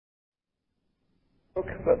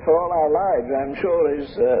But for all our lives, I'm sure,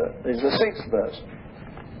 is the sixth verse.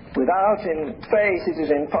 Without in faith it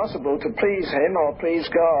is impossible to please him or please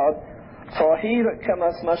God, for he that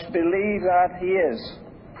cometh must believe that he is.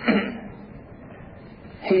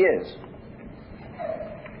 He is.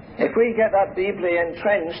 If we get that deeply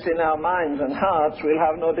entrenched in our minds and hearts, we'll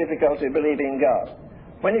have no difficulty believing God.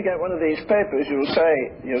 When you get one of these papers, you'll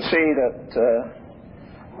see that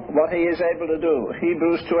what he is able to do.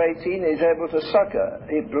 Hebrews 2:18, he's able to succor.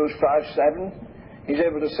 Hebrews 5:7, he's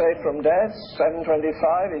able to save from death.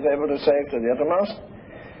 7:25, he's able to save to the uttermost.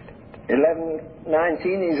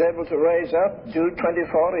 11:19, he's able to raise up. Jude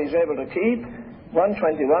 24, he's able to keep.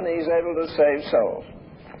 1:21, he's able to save souls.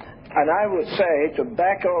 And I would say, to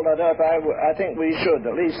back all that up, I think we should,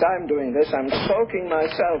 at least I'm doing this, I'm soaking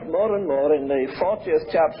myself more and more in the 40th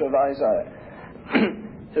chapter of Isaiah.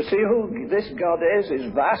 To see who this God is, his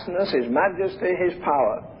vastness, his majesty, his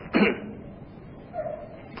power.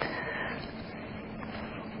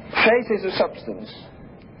 Faith is a substance.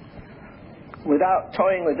 Without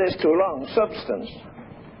toying with this too long, substance.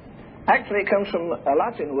 Actually, it comes from a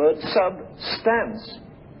Latin word, substance.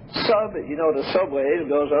 Sub, you know, the subway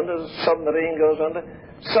goes under, submarine goes under.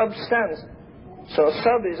 Substance. So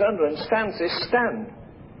sub is under and stance is stand.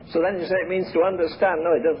 So then you say it means to understand.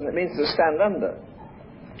 No, it doesn't. It means to stand under.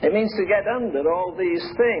 It means to get under all these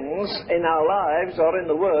things in our lives or in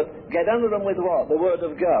the Word. Get under them with what? The Word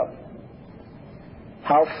of God.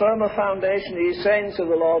 How firm a foundation, ye saints of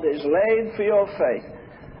the Lord, is laid for your faith.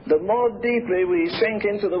 The more deeply we sink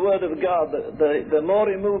into the Word of God, the more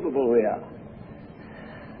immovable we are.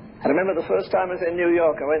 I remember the first time I was in New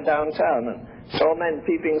York, I went downtown and saw men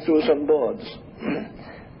peeping through some boards.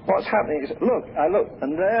 What's happening? Look, I looked,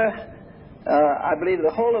 and there, I believe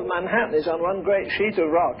the whole of Manhattan is on one great sheet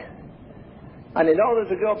of rock. And in order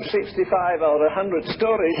to go up 65 or 100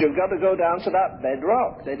 stories, you've got to go down to that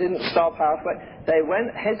bedrock. They didn't stop halfway. They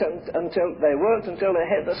went, they worked until they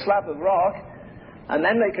hit the slab of rock, and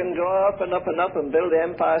then they can go up and up and up and build the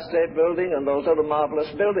Empire State Building and those other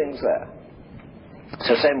marvelous buildings there. It's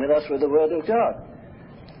the same with us with the Word of God.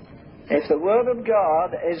 If the Word of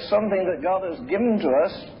God is something that God has given to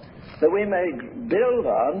us that we may build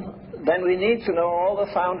on, then we need to know all the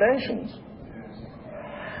foundations.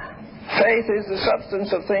 Faith is the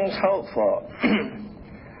substance of things hoped for,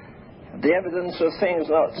 the evidence of things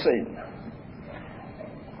not seen.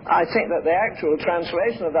 I think that the actual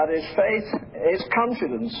translation of that is faith is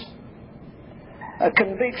confidence. A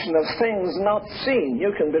conviction of things not seen.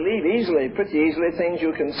 You can believe easily, pretty easily, things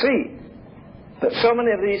you can see. But so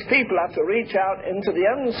many of these people have to reach out into the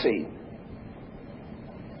unseen.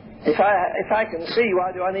 If I can see,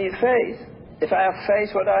 why do I need faith? If I have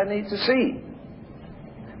faith, what do I need to see?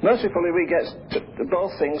 Mercifully, we get to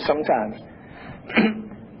both things sometimes.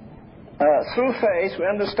 Through faith, we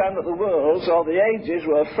understand that the worlds or the ages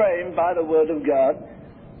were framed by the Word of God,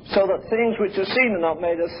 so that things which are seen are not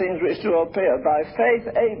made of things which do appear. By faith,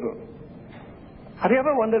 Abel. Have you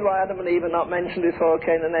ever wondered why Adam and Eve are not mentioned before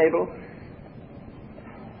Cain and Abel?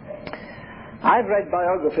 I've read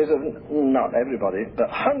biographies of, not everybody, but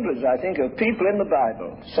hundreds, I think, of people in the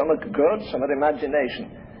Bible. Some are good, some are imagination.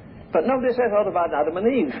 But nobody says what about Adam and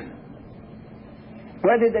Eve.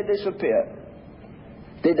 Where did they disappear?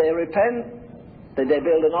 Did they repent? Did they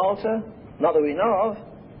build an altar? Not that we know of.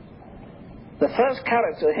 The first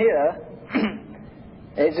character here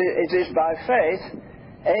is by faith,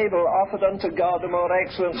 Abel offered unto God a more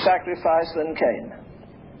excellent sacrifice than Cain.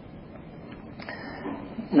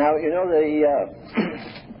 Now, you know,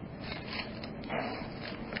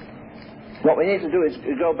 what we need to do is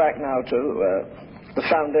go back now to the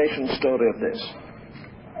foundation story of this.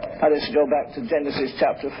 That is to go back to Genesis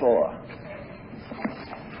chapter 4.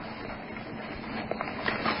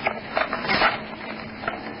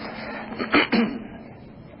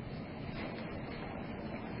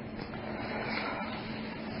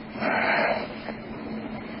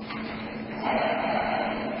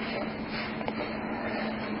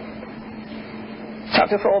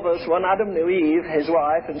 Chapter 4, verse 1, Adam knew Eve, his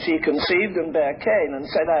wife, and she conceived and bare Cain, and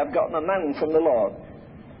said, I have gotten a man from the Lord.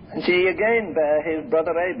 And she again bare his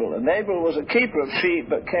brother Abel. And Abel was a keeper of sheep,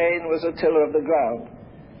 but Cain was a tiller of the ground.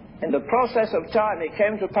 In the process of time, it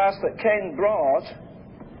came to pass that Cain brought,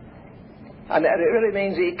 and it really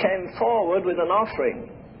means he came forward with an offering.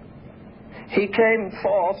 He came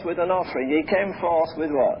forth with an offering. He came forth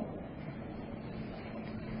with what?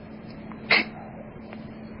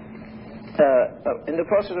 In the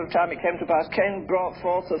process of time, it came to pass, Cain brought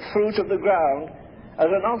forth the fruit of the ground as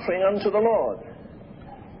an offering unto the Lord.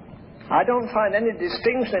 I don't find any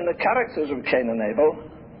distinction in the characters of Cain and Abel.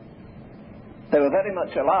 They were very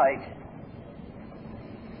much alike.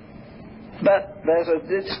 But there's a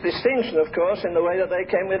distinction, of course, in the way that they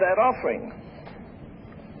came with their offering.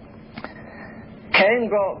 Cain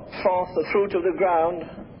brought forth the fruit of the ground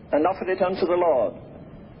and offered it unto the Lord.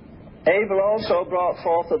 Abel also brought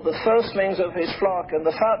forth of the firstlings of his flock and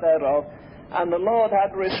the fat thereof, and the Lord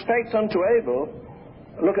had respect unto Abel.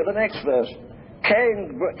 Look at the next verse.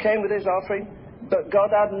 Cain came with his offering, but God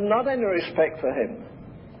had not any respect for him.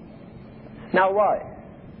 Now why?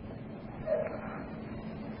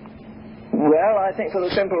 Well, I think for the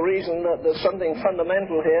simple reason that there's something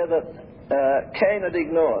fundamental here that Cain had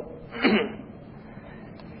ignored.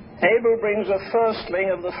 Abel brings a firstling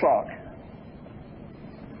of the flock.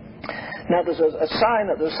 Now there's a sign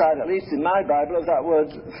at the side, at least in my Bible, of that word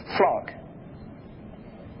flock.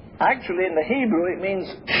 Actually in the Hebrew it means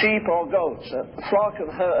sheep or goats, a flock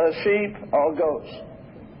of sheep or goats.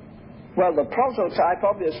 Well, the prototype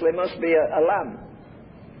obviously must be a lamb,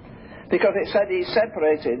 because it said he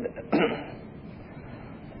separated.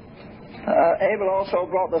 Abel also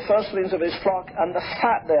brought the firstlings of his flock and the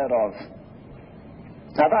fat thereof.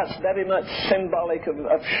 Now that's very much symbolic of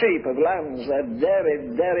sheep, of lambs. They're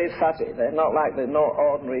very, very fatty. They're not like the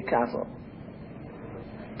ordinary cattle.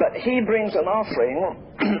 But he brings an offering,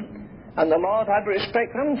 and the Lord had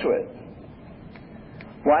respect unto it.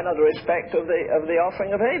 Why not the respect of the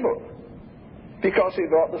offering of Abel? Because he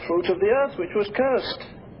brought the fruit of the earth, which was cursed.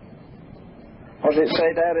 What does it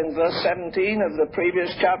say there in verse 17 of the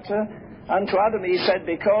previous chapter? Unto Adam he said,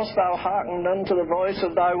 because thou hearkened unto the voice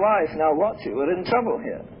of thy wife. Now watch, you were in trouble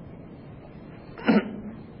here.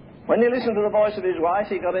 When he listened to the voice of his wife,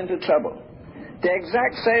 he got into trouble. The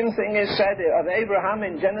exact same thing is said of Abraham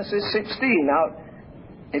in Genesis 16. Now,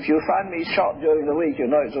 if you find me shot during the week, you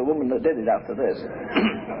know it's a woman that did it after this.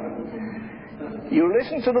 You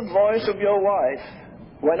listen to the voice of your wife.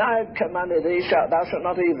 When I have commanded thee, thou shalt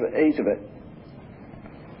not eat of it.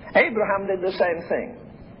 Abraham did the same thing.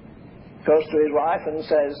 Goes to his wife and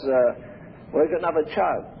says, we're going to have a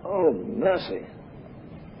child. Oh, mercy.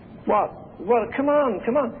 What? Well, come on.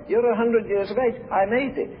 You're 100 years of age. I'm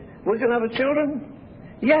 80. We're going to have children?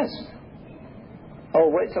 Yes. Oh,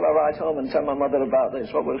 wait till I write home and tell my mother about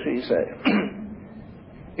this. What will she say?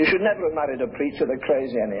 You should never have married a preacher. They're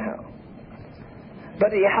crazy anyhow.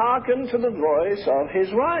 But he hearkened to the voice of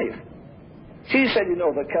his wife. She said, you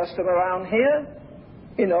know the custom around here?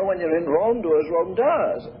 You know, when you're in Rome, do as Rome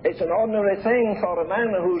does. It's an ordinary thing for a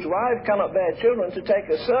man whose wife cannot bear children to take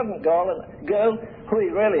a servant girl who he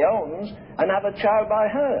really owns and have a child by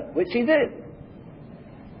her, which he did.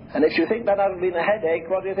 And if you think that hasn't been a headache,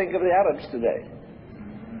 what do you think of the Arabs today?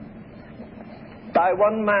 By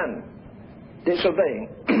one man disobeying.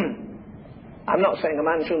 I'm not saying a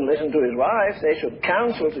man shouldn't listen to his wife. They should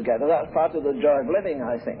counsel together. That's part of the joy of living,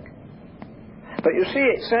 I think. But you see,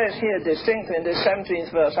 it says here distinctly in this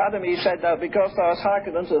 17th verse, Adam, he said that because thou hast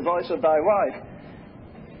hearkened unto the voice of thy wife,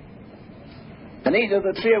 and eat of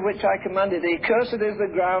the tree of which I commanded thee, cursed is the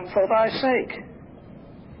ground for thy sake.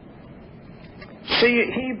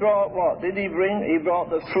 See, he brought what? Did he bring? He brought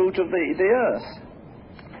the fruit of the earth.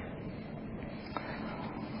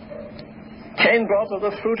 Cain brought of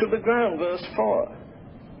the fruit of the ground, verse 4.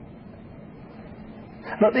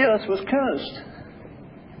 But the earth was cursed.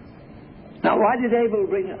 Now, why did Abel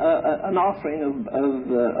bring an offering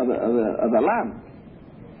of a lamb?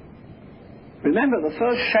 Remember, the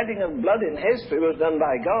first shedding of blood in history was done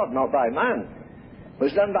by God, not by man. It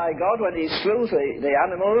was done by God when he slew the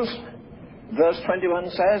animals. Verse 21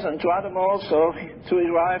 says, and to Adam also, to his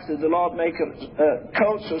wife, did the Lord make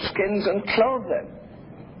coats of skins and clothe them.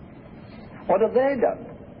 What have they done?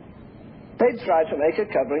 They tried to make a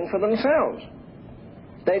covering for themselves.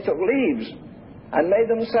 They took leaves and made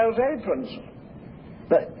themselves aprons.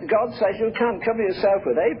 But God says you can't cover yourself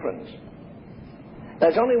with aprons.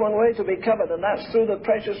 There's only one way to be covered, and that's through the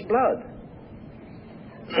precious blood.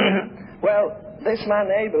 Well, this man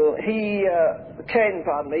Abel, Cain,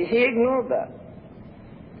 he ignored that.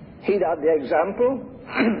 He'd had the example,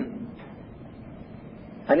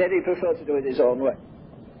 and yet he preferred to do it his own way.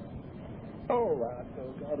 Oh,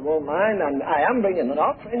 God won't mind, and I am bringing an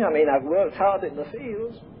offering. I mean, I've worked hard in the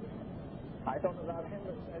fields. I thought of that hymn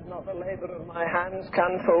that said, not the labour of my hands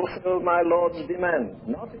can fulfill my Lord's demand.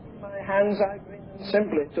 Not in my hands I bring them,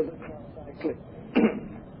 simply to the cross I cling.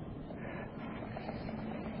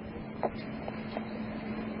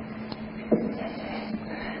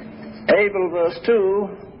 Abel, verse 2,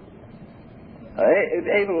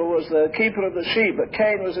 Abel was the keeper of the sheep, but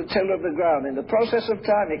Cain was a tiller of the ground. In the process of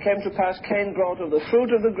time it came to pass, Cain brought of the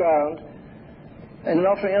fruit of the ground an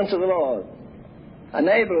offering unto the Lord. And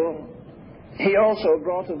Abel, he also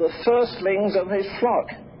brought of the firstlings of his flock.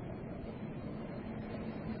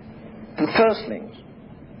 The firstlings.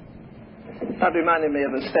 That reminded me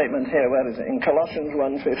of a statement here, where is it? In Colossians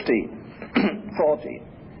 1:15, 14.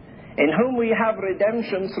 In whom we have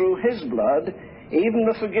redemption through his blood, even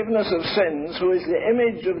the forgiveness of sins, who is the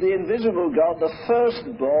image of the invisible God, the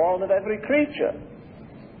firstborn of every creature.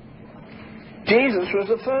 Jesus was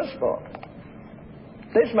the firstborn.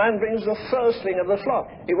 This man brings the firstling of the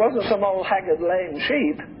flock. It wasn't some old haggard lame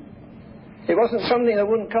sheep. It wasn't something that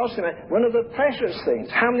wouldn't cost him. One of the precious things.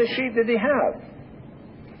 How many sheep did he have?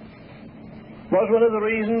 Was one of the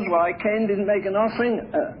reasons why Cain didn't make an offering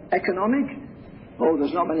economic? Oh,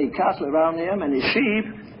 there's not many cattle around here, many sheep.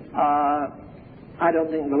 I don't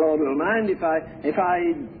think the Lord will mind if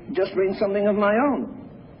I just bring something of my own.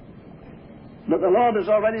 But the Lord has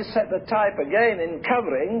already set the type again in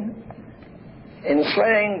covering, in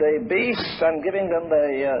slaying the beasts and giving them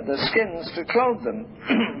the skins to clothe them.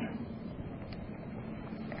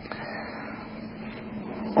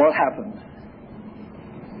 What happened?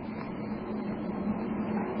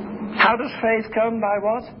 How does faith come? By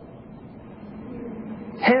what?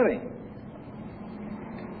 Hearing.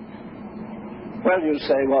 Well, you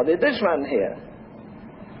say, what did this man hear?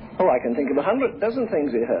 Oh, I can think of 100 dozen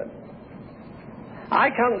things he heard. I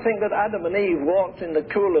can't think that Adam and Eve walked in the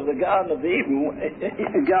cool of the Garden of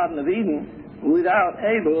Eden without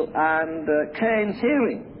Abel and Cain's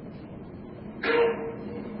hearing.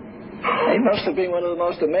 It must have been one of the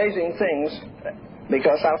most amazing things,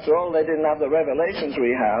 because after all they didn't have the revelations we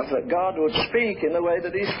have, that God would speak in the way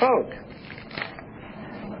that he spoke.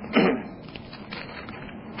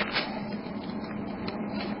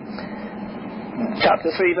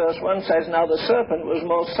 Chapter 3 verse 1 says, Now the serpent was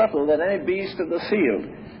more subtle than any beast of the field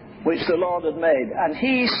which the Lord had made. And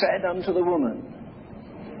he said unto the woman,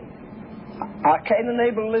 Are Cain and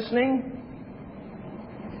Abel listening?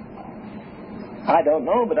 I don't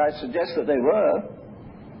know, but I suggest that they were.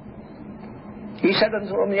 He said unto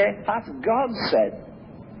the woman, Yea, hath God said.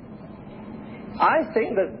 I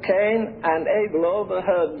think that Cain and Abel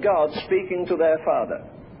overheard God speaking to their father.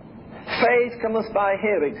 Faith cometh by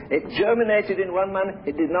hearing. It germinated in one man,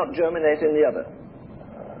 it did not germinate in the other.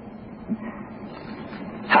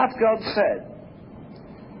 Hath God said?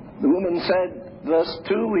 The woman said, verse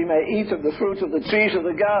 2, We may eat of the fruit of the trees of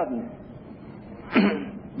the garden.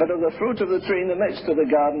 But of the fruit of the tree in the midst of the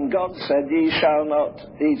garden, God said, Ye shall not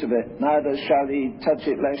eat of it, neither shall ye touch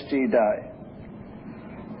it, lest ye die.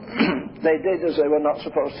 They did as they were not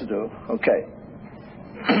supposed to do. Okay.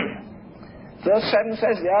 Verse 7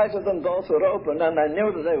 says, The eyes of them both were opened, and they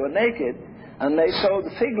knew that they were naked, and they sewed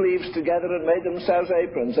fig leaves together and made themselves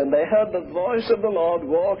aprons, and they heard the voice of the Lord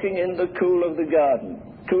walking in the cool of the garden,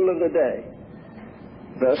 cool of the day.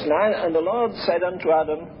 Verse 9, And the Lord said unto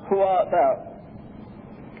Adam, Who art thou?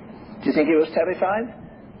 Do you think he was terrified?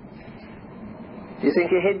 Do you think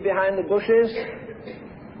he hid behind the bushes?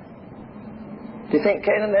 Do you think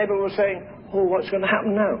Cain and Abel were saying, Oh, what's going to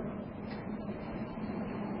happen now?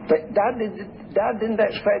 But Dad didn't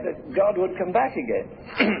expect that God would come back again.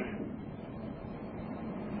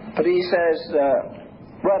 But he says,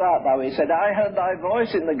 Where art thou? He said, I heard thy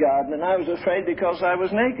voice in the garden, and I was afraid because I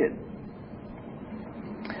was naked.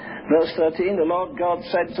 Verse 13, The Lord God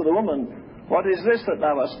said to the woman, What is this that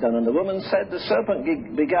thou hast done? And the woman said, The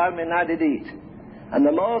serpent beguiled me, and I did eat. And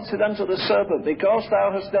the Lord said unto the serpent, Because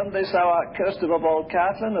thou hast done this, thou art cursed above all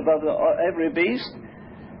cattle, and above every beast.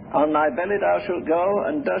 On thy belly thou shalt go,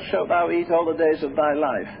 and dust shalt thou eat all the days of thy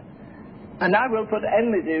life. And I will put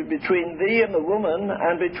enmity between thee and the woman,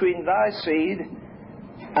 and between thy seed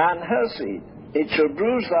and her seed. It shall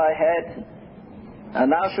bruise thy head,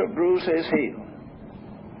 and thou shalt bruise his heel.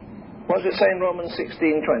 What does it say in Romans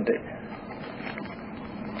 16:20?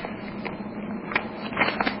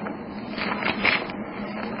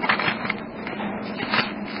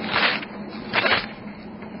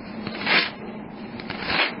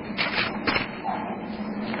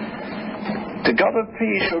 The God of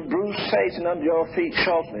peace shall bruise Satan under your feet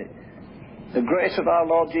shortly. The grace of our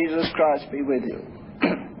Lord Jesus Christ be with you.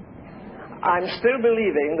 I'm still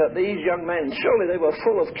believing that these young men, surely they were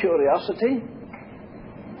full of curiosity.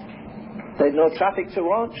 They'd no traffic to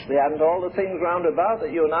watch. They hadn't all the things round about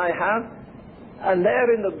that you and I have. And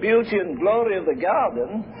there in the beauty and glory of the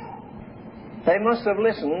garden, they must have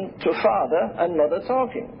listened to father and mother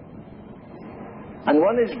talking. And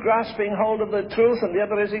one is grasping hold of the truth and the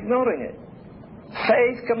other is ignoring it.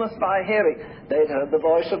 Faith cometh by hearing. They'd heard the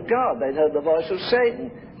voice of God. They'd heard the voice of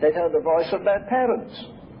Satan. They'd heard the voice of their parents.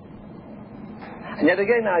 And yet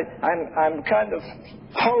again, I'm kind of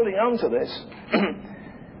holding on to this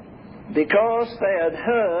because they had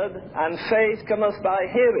heard, and faith cometh by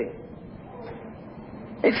hearing.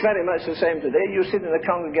 It's very much the same today. You sit in a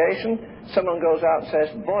congregation, someone goes out and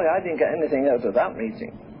says, boy, I didn't get anything out of that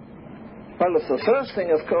meeting. Well, the first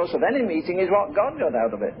thing, of course, of any meeting is what God got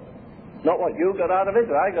out of it. Not what you got out of it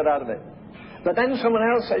or I got out of it. But then someone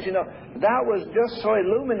else says, you know, that was just so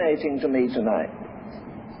illuminating to me tonight.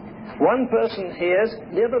 One person hears,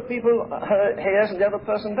 the other people hears, and the other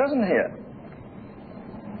person doesn't hear.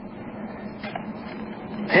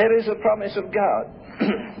 Here is the promise of God.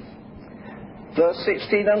 Verse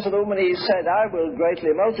 16, unto the woman he said, I will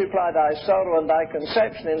greatly multiply thy sorrow and thy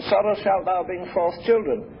conception. In sorrow shalt thou bring forth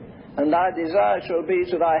children, and thy desire shall be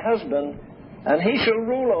to thy husband, and he shall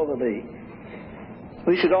rule over thee.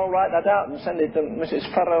 We should all write that out and send it to Mrs.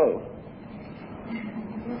 Farrow.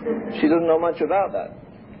 She doesn't know much about that.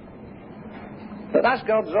 But that's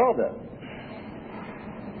God's order.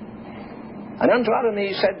 And unto Adam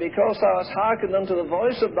he said, because thou hast hearkened unto the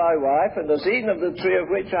voice of thy wife, and hast eaten of the tree of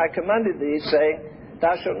which I commanded thee, saying,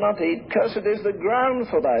 thou shalt not eat, cursed is the ground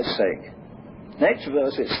for thy sake. Next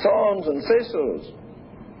verse, it's thorns and thistles,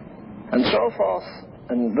 and so forth.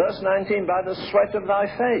 And verse 19, by the sweat of thy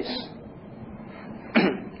face.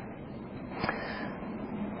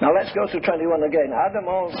 Now let's go to 21 again. Adam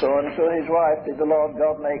also unto his wife did the Lord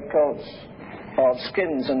God make coats of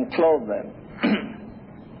skins and clothe them.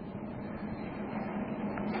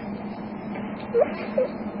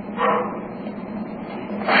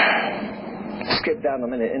 Skip down a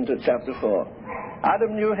minute into chapter 4.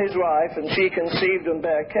 Adam knew his wife, and she conceived and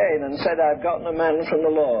bare Cain, and said, I have gotten a man from the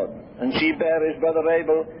Lord. And she bare his brother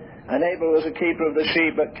Abel, and Abel was a keeper of the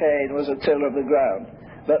sheep, but Cain was a tiller of the ground.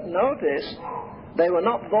 But notice, they were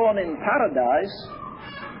not born in paradise.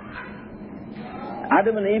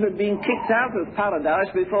 Adam and Eve had been kicked out of paradise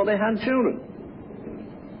before they had children.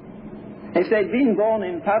 If they'd been born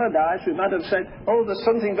in paradise, we might have said, oh, there's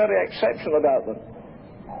something very exceptional about them.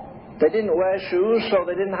 They didn't wear shoes, so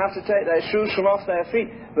they didn't have to take their shoes from off their feet.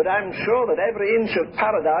 But I'm sure that every inch of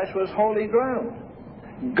paradise was holy ground.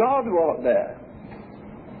 God walked there.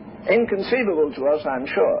 Inconceivable to us, I'm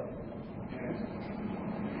sure.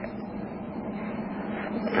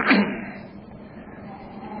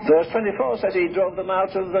 Verse 24 says he drove them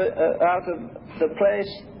out of the place.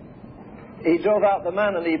 He drove out the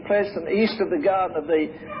man, and he placed them east of the garden of the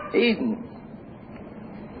Eden.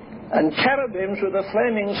 And cherubims with a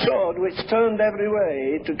flaming sword which turned every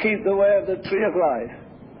way to keep the way of the tree of life.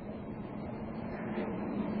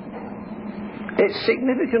 It's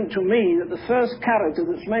significant to me that the first character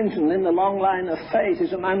that's mentioned in the long line of faith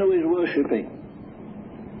is a man who is worshipping.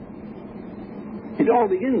 It all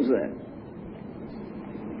begins there.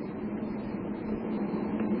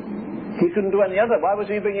 He couldn't do any other. Why was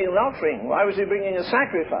he bringing an offering? Why was he bringing a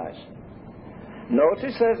sacrifice?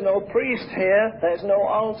 Notice there's no priest here, there's no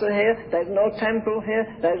altar here, there's no temple here,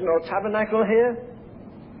 there's no tabernacle here.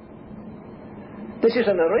 This is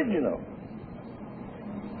an original.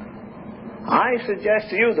 I suggest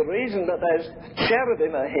to you the reason that there's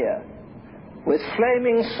cherubim are here with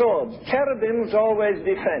flaming swords. Cherubims always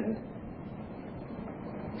defend.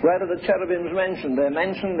 Where are the cherubims mentioned? They're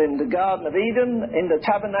mentioned in the Garden of Eden, in the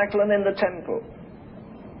tabernacle, and in the temple.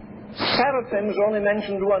 Seraphims only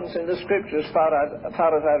mentioned once in the scripture as far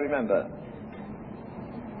as I remember.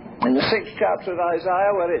 In the 6th chapter of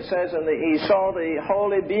Isaiah, where it says, and he saw the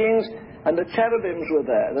holy beings, and the cherubims were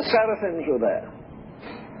there, the seraphims were there.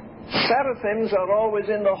 Seraphims are always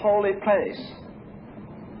in the holy place.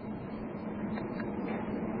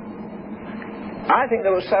 I think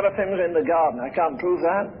there were seraphims in the garden. I can't prove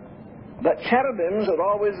that. But cherubims are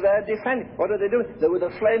always there defending. What are they doing? They're with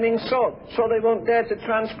a flaming sword, so they won't dare to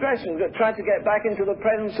transgress and try to get back into the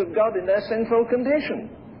presence of God in their sinful condition.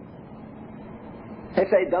 If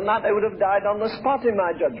they'd done that, they would have died on the spot, in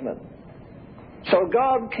my judgment. So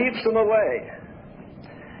God keeps them away.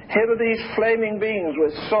 Here are these flaming beings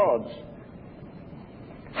with swords.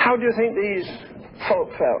 How do you think these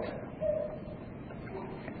folk felt?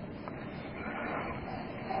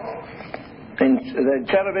 The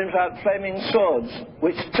cherubims had flaming swords,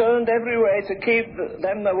 which turned every way to keep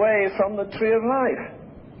them away from the tree of life.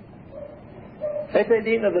 If they'd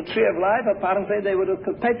eaten of the tree of life, apparently they would have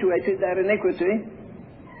perpetuated their iniquity.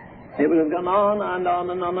 It would have gone on and on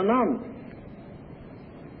and on and on.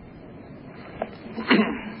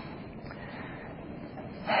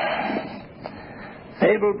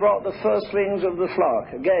 Abel brought the firstlings of the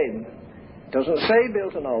flock. Again, it doesn't say he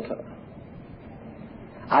built an altar.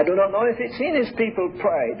 I do not know if it's seen his people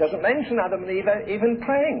pray. It doesn't mention Adam and Eve even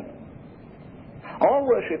praying or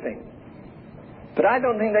worshipping. But I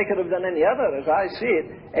don't think they could have done any other, as I see it.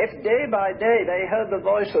 If day by day they heard the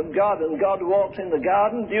voice of God and God walked in the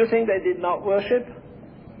garden, do you think they did not worship?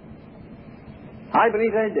 I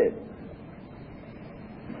believe they did.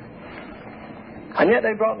 And yet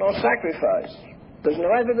they brought no sacrifice. There's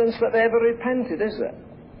no evidence that they ever repented, is there?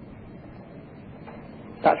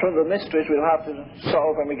 That's one of the mysteries we'll have to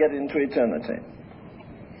solve when we get into eternity.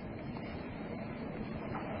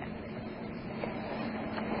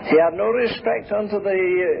 He had no respect unto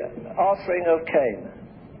the offering of Cain.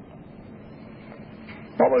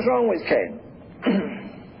 What was wrong with Cain?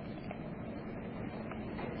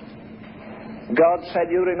 God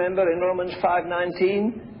said, you remember in Romans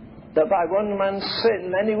 5:19, that by one man's sin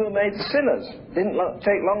many were made sinners. Didn't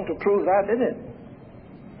take long to prove that, did it?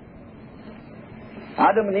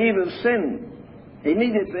 Adam and Eve have sinned.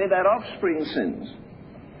 Immediately their offspring sins.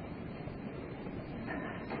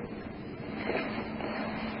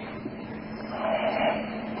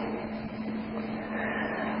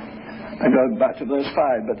 I go back to verse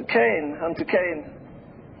 5. But unto Cain,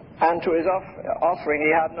 and to his offering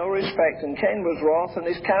he had no respect, and Cain was wroth, and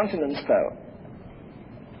his countenance fell.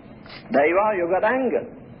 There you are, you've got anger.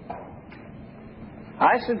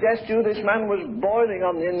 I suggest you this man was boiling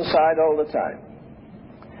on the inside all the time.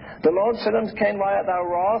 The Lord said unto Cain, why art thou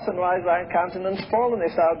wroth, and why is thy countenance fallen?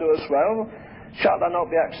 If thou doest well, shalt thou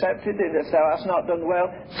not be accepted? If thou hast not done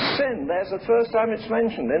well, sin. There's the first time it's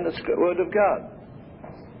mentioned in the Word of God.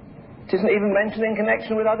 It isn't even mentioned in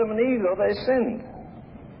connection with Adam and Eve, though they sinned.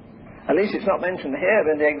 At least it's not mentioned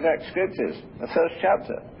here in the exact Scriptures, the first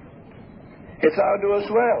chapter. If thou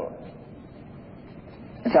doest well.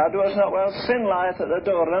 If thou doest not well, sin lieth at the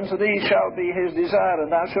door, and unto thee shall be his desire,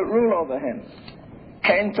 and thou shalt rule over him.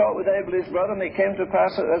 Cain talked with Abel his brother, and it came to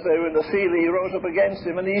pass that as they were in the field, he rose up against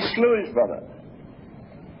him, and he slew his brother.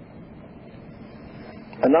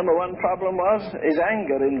 The number one problem was his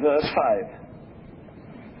anger in verse 5.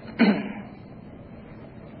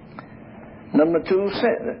 Number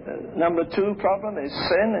two problem is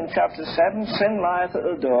sin in chapter 7. Sin lieth at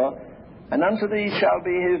the door, and unto thee shall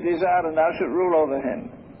be his desire, and thou shalt rule over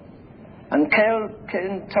him. And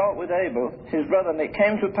Cain talked with Abel, his brother, and it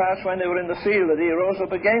came to pass when they were in the field that he rose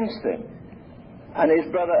up against him, and his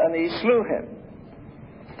brother, and he slew him.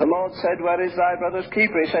 The Lord said, where is thy brother's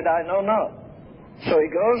keeper? He said, I know not. So he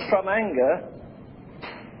goes from anger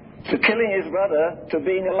to killing his brother to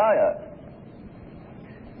being a liar.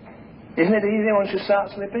 Isn't it easy once you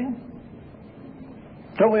start slipping?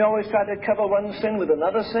 Don't we always try to cover one sin with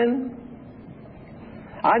another sin?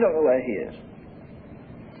 I don't know where he is.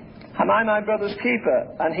 Am I my brother's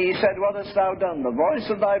keeper? And he said, what hast thou done? The voice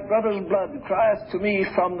of thy brother's blood crieth to me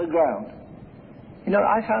from the ground. You know,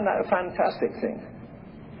 I found that a fantastic thing.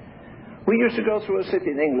 We used to go through a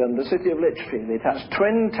city in England, the city of Lichfield. It has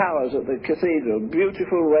twin towers at the cathedral,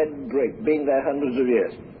 beautiful red brick, been there hundreds of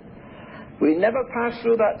years. We never passed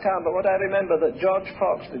through that town, but what I remember that George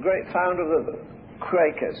Fox, the great founder of the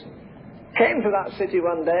Quakers, came to that city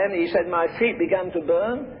one day and he said, my feet began to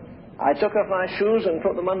burn. I took off my shoes and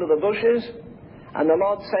put them under the bushes, and the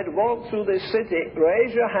Lord said, walk through this city,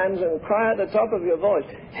 raise your hands and cry at the top of your voice.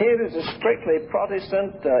 Here is a strictly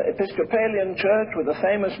Protestant Episcopalian church with a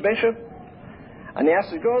famous bishop, and he has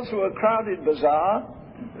to go through a crowded bazaar.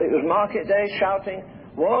 It was market day, shouting,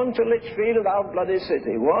 woe unto Lichfield, thou bloody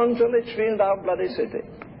city! Woe unto Lichfield, thou bloody city!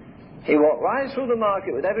 He walked right through the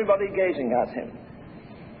market with everybody gazing at him.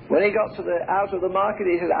 When he got out of the market,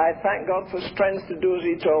 he said, I thank God for strength to do as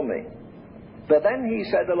he told me. But then he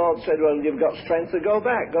said, the Lord said, well, you've got strength to go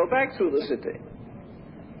back through the city.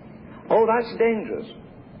 Oh, that's dangerous.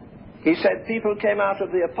 He said, people came out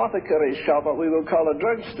of the apothecary's shop, what we will call a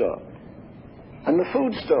drugstore, and the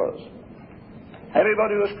food stores.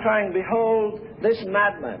 Everybody was crying, behold, this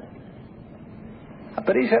madman.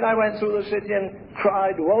 But he said, I went through the city and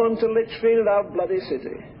cried, woe unto Lichfield, thou bloody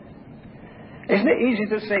city. Isn't it easy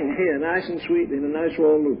to sing here, nice and sweetly, in a nice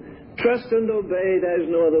warm room? Trust and obey, there's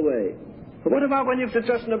no other way. But what about when you have to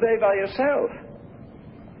trust and obey by yourself?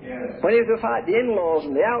 Yes. When you have to fight the in-laws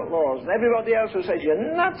and the outlaws and everybody else who says, you're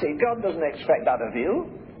nutty, God doesn't expect that of you.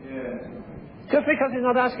 Yes. Just because he's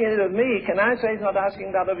not asking it of me, can I say he's not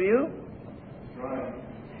asking that of you? Right.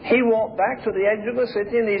 He walked back to the edge of the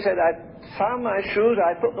city and he said, I found my shoes,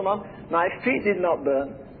 I put them on, my feet did not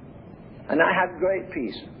burn, and I had great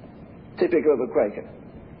peace. Typical of a Quaker.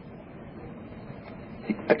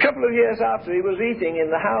 A couple of years after, he was eating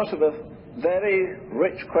in the house of a very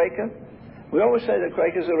rich Quaker. We always say that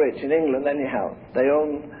Quakers are rich, in England anyhow. They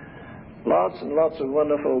own lots and lots of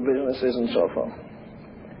wonderful businesses and so forth.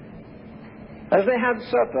 As they had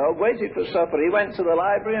supper, waited for supper, he went to the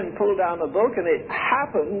library and pulled down a book, and it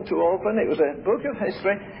happened to open, it was a book of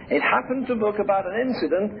history, it happened to book about an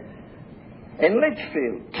incident in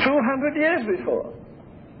Lichfield, 200 years before.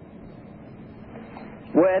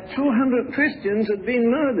 where 200 Christians had been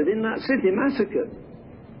murdered in that city, massacred.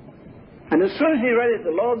 And as soon as he read it,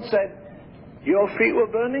 the Lord said, your feet were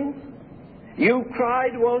burning? You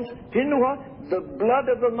cried once. Do you know what? The blood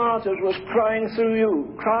of the martyrs was crying through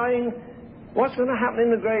you, crying, what's going to happen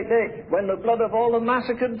in the great day when the blood of all the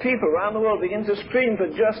massacred people around the world begins to scream for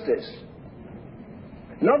justice?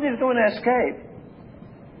 Nobody's going to escape.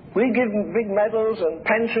 We give big medals and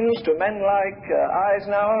pensions to men like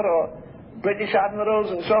Eisenhower or British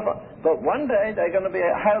admirals and so forth. But one day they're going to be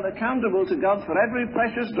held accountable to God for every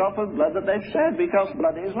precious drop of blood that they've shed, because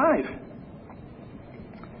blood is life.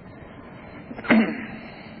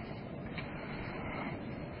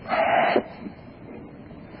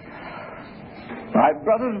 My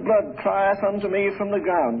brother's blood crieth unto me from the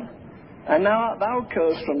ground, and now art thou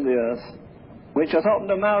cursed from the earth, which hath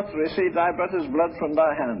opened a mouth to receive thy brother's blood from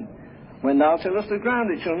thy hand. When thou tillest the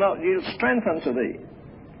ground, it shall not yield strength unto thee.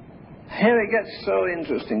 Here it gets so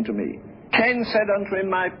interesting to me. Cain said unto him,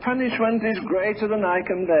 my punishment is greater than I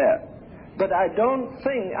can bear. But I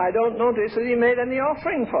don't notice that he made any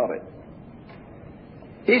offering for it.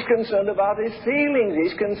 He's concerned about his feelings.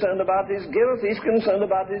 He's concerned about his guilt. He's concerned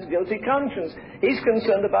about his guilty conscience. He's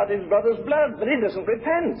concerned about his brother's blood, but he doesn't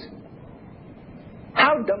repent.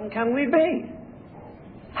 How dumb can we be?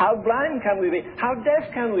 How blind can we be? How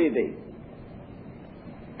deaf can we be?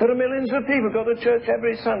 There are millions of people who go to church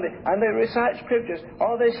every Sunday and they recite scriptures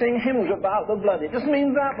or they sing hymns about the blood. It doesn't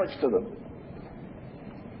mean that much to them.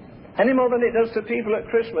 Any more than it does to people at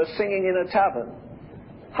Christmas singing in a tavern.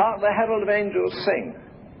 Hark the herald of angels sing.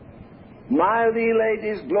 Mile thee,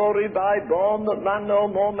 ladies, glory by, born that man no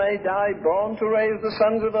more may die, born to raise the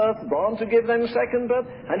sons of earth, born to give them second birth.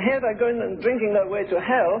 And here they're going and drinking their way to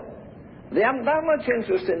hell. They haven't that much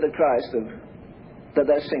interest in the Christ that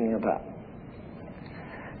they're singing about.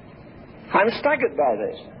 I'm staggered by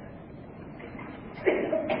this.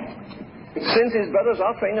 Since his brother's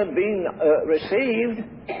offering had been received,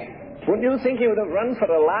 wouldn't you think he would have run for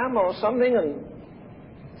a lamb or something and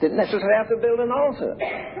didn't necessarily have to build an altar?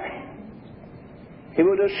 He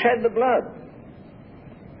would have shed the blood.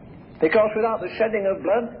 Because without the shedding of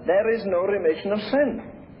blood, there is no remission of sin.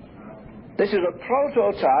 This is a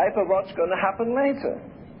prototype of what's going to happen later.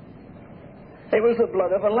 It was the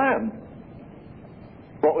blood of a lamb.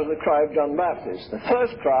 What was the cry of John Baptist? The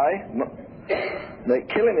first cry, they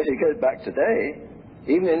kill him if he goes back today,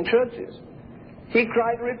 even in churches. He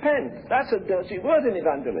cried, repent. That's a dirty word in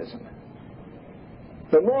evangelism.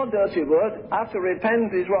 The more dirty word after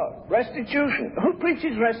repent is what? Restitution. Who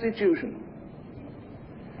preaches restitution?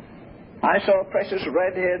 I saw a precious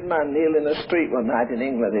red-haired man kneel in the street one night in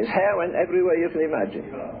England. His hair went everywhere you can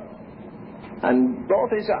imagine. And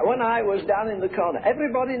both his eyes, when I was down in the corner,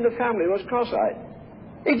 everybody in the family was cross-eyed.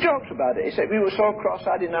 He joked about it. He said, we were so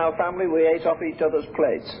cross-eyed in our family, we ate off each other's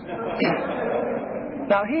plates.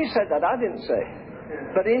 Now, he said that, I didn't say.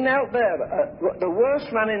 But he knelt there, the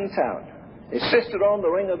worst man in town. His sister owned the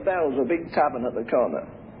Ring of Bells, a big tavern at the corner.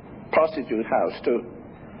 Prostitute house, too.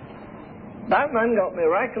 That man got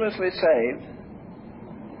miraculously saved,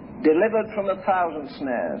 delivered from 1,000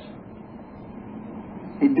 snares.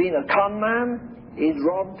 He'd been a con man, he'd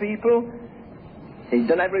robbed people, he'd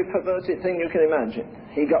done every perverted thing you can imagine.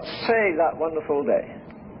 He got saved that wonderful day.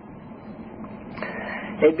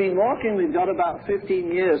 He'd been walking with God about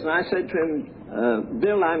 15 years, and I said to him,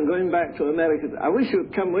 Bill, I'm going back to America. I wish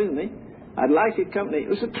you'd come with me. I'd like your company. He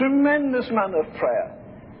was a tremendous man of prayer.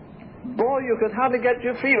 Boy, you could hardly get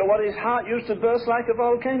your feet, or what his heart used to burst like a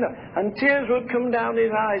volcano. And tears would come down his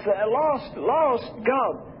eyes. They're lost,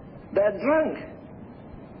 God. They're drunk.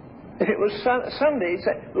 If it was Sunday, he'd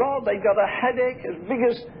say, Lord, they've got a headache as big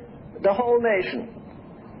as the whole nation.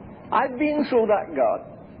 I've been through that, God.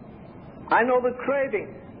 I know the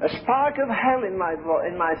craving, a spark of hell in my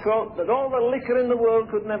throat that all the liquor in the world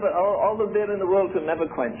could never, all the beer in the world could never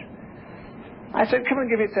quench. I said, come and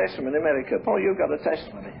give your testimony in America. Paul, you've got a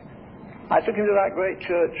testimony. I took him to that great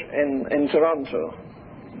church in Toronto.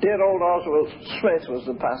 Dear old Oswald Smith was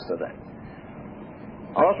the pastor there.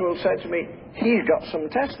 Oswald said to me, he's got some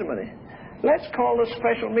testimony. Let's call a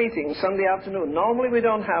special meeting Sunday afternoon. Normally we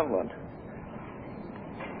don't have one.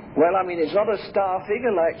 Well, I mean, he's not a star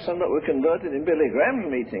figure like some that were converted in Billy Graham's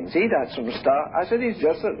meetings. He'd had some star. I said, he's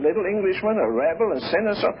just a little Englishman, a rebel, a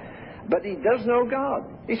sinner, so. But he does know God.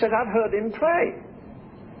 He said, I've heard him pray.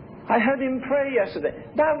 I heard him pray yesterday.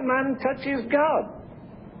 That man touches God.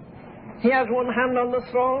 He has one hand on the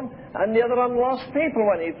throne and the other on lost people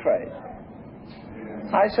when he prays.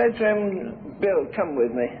 I said to him, Bill, come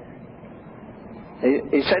with me.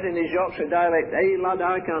 He said in his Yorkshire dialect, hey, lad,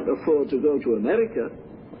 I can't afford to go to America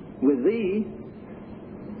with thee.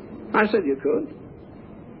 I said, you could.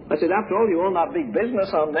 I said, after all, you own that big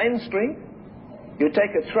business on Main Street. You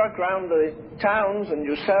take a truck round the towns and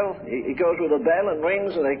you sell. It goes with a bell and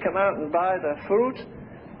rings and they come out and buy the fruit.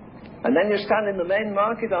 And then you stand in the main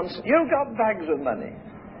market on... You've got bags of money.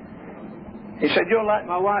 He said, you're like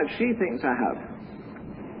my wife. She thinks I have.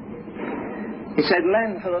 He said,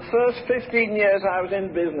 Len, for the first 15 years I was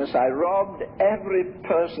in business, I robbed every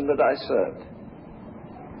person that I served.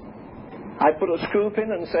 I put a scoop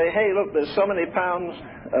in and say, hey, look, there's so many pounds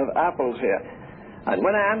of apples here. And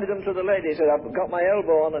when I handed them to the lady, he said, I've got my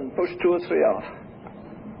elbow on and pushed 2 or 3 off.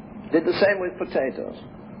 Did the same with potatoes.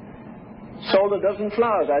 Sold a dozen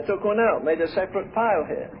flowers. I took one out, made a separate pile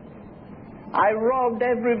here. I robbed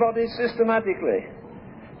everybody systematically.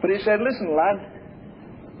 But he said, listen, lad,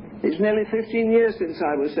 it's nearly 15 years since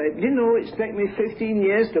I was saved. You know, it's taken me 15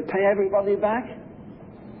 years to pay everybody back.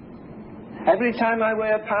 Every time I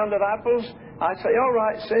weigh a pound of apples, I say, all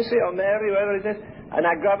right, Sissy or Mary, whoever it is, and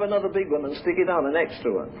I grab another big one and stick it on, an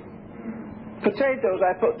extra one. Potatoes,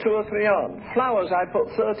 I put 2 or 3 on. Flowers, I put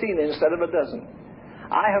 13 instead of a dozen.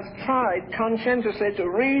 I have tried conscientiously to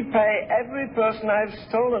repay every person I've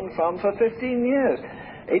stolen from for 15 years.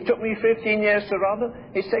 It took me 15 years to rob them.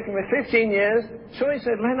 It's taken me 15 years. So he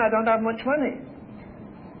said, Len, I don't have much money.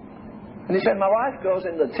 And he said, my wife goes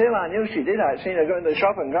in the till. I knew she did. I'd seen her go in the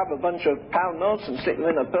shop and grab a bunch of pound notes and stick them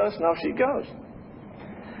in her purse, and off she goes.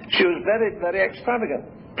 She was very, very extravagant.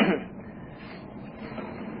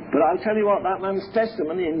 But I'll tell you what, that man's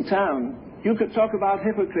testimony in town, you could talk about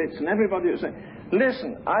hypocrites and everybody would say,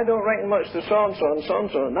 listen, I don't reckon much to so-and-so and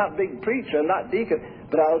so-and-so and that big preacher and that deacon,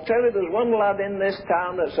 but I'll tell you there's one lad in this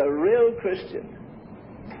town that's a real Christian.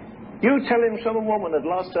 You tell him some woman had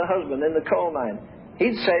lost her husband in the coal mine.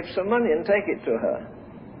 He'd save some money and take it to her.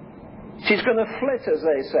 She's going to flit, as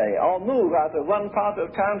they say, or move out of one part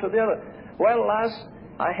of town to the other. Well, lass,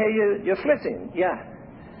 I hear you're flitting. Yeah.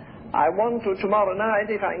 I want to tomorrow night,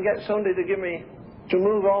 if I can get somebody to give me, to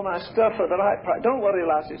move all my stuff for the right price. Don't worry,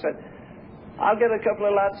 lass, he said. I'll get a couple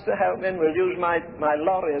of lads to help me and we'll use my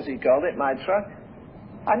lorry, as he called it, my truck.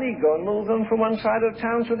 And he'd go and move them from one side of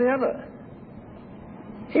town to the other.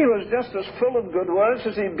 He was just as full of good words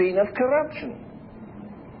as he'd been of corruption.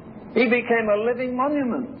 He became a living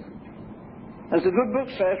monument. As the good book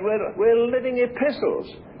says, we're living epistles.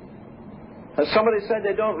 As somebody said,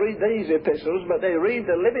 they don't read these epistles, but they read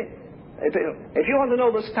the living epistle. If you want to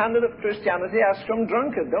know the standard of Christianity, ask some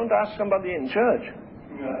drunkard. Don't ask somebody in church.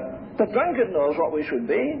 The drunkard knows what we should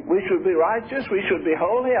be. We should be righteous. We should be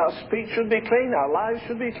holy. Our speech should be clean. Our lives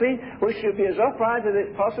should be clean. We should be as upright as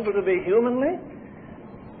it's possible to be humanly.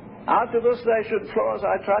 Out of us there should flow, as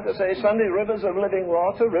I tried to say Sunday, rivers of living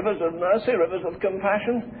water, rivers of mercy, rivers of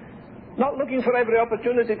compassion. Not looking for every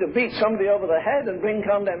opportunity to beat somebody over the head and bring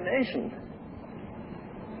condemnation.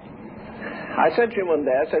 I said to him one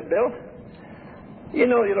day, I said, Bill, you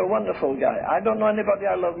know, you're a wonderful guy. I don't know anybody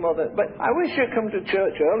I love more than... But I wish you'd come to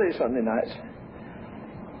church early Sunday nights.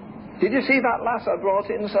 Did you see that lass I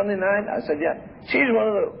brought in Sunday night? I said, yeah. She's one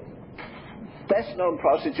of the best-known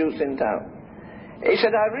prostitutes in town. He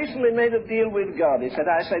said, I recently made a deal with God. He said,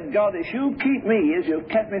 I said, God, if you keep me as you've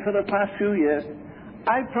kept me for the past few years,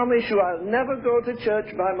 I promise you I'll never go to church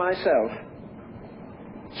by myself.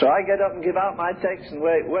 So I get up and give out my text and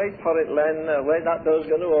wait for it, Len, wait, that door's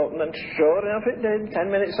going to open. And sure enough it did.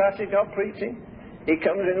 10 minutes after he got preaching, he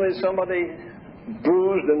comes in with somebody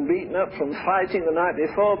bruised and beaten up from fighting the night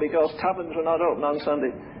before because taverns were not open on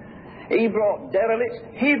Sunday. He brought derelicts.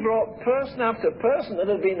 He brought person after person that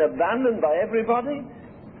had been abandoned by everybody.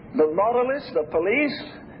 The moralists, the police.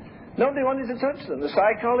 Nobody wanted to touch them. The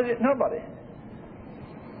psychologists, nobody.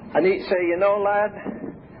 And he'd say, you know, lad,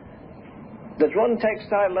 there's one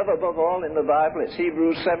text I love above all in the Bible. It's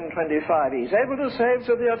Hebrews 7:25. He's able to save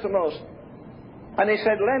to the uttermost. And he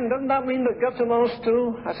said, Len, doesn't that mean the guttermost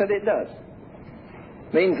too? I said, it does.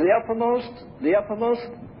 Means the uppermost,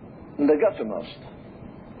 and the guttermost.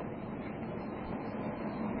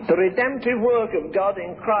 The redemptive work of God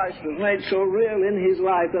in Christ was made so real in his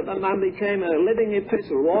life that the man became a living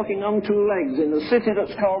epistle, walking on 2 legs in the city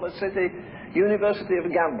that's called the University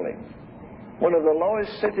of Gambling, one of the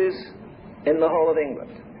lowest cities in the whole of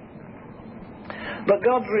England. But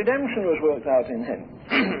God's redemption was worked out in him.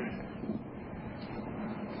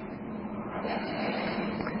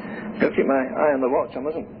 I'll keep my eye on the watch. I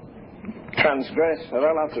mustn't transgress, or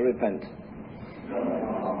I'll have to repent.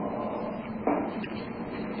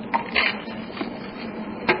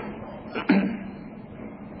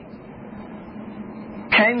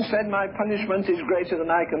 Cain said, my punishment is greater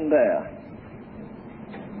than I can bear.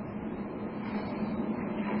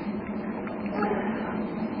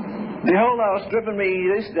 Behold, thou hast driven me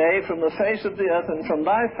this day from the face of the earth, and from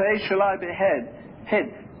thy face shall I be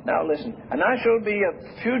hid. Now listen. And I shall be a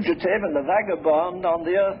fugitive and a vagabond on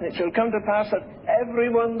the earth, and it shall come to pass that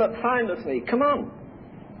everyone that findeth me. Come on.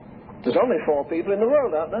 There's only 4 people in the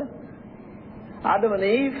world, aren't there? Adam and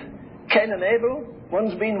Eve, Cain and Abel,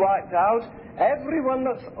 one's been wiped out. Everyone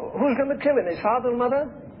that's... Who's going to kill him? His father and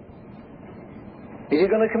mother? Is he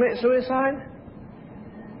going to commit suicide?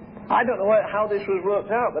 I don't know how this was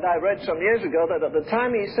worked out, but I read some years ago that at the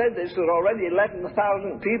time he said this, there were already 11,000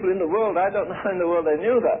 people in the world. I don't know how in the world they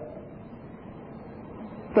knew that.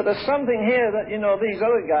 But there's something here that, you know, these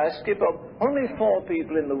other guys skip up. Only 4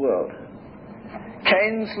 people in the world.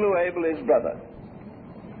 Cain slew Abel, his brother.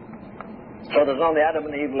 So there's only Adam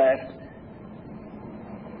and Eve left,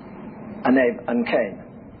 and Cain.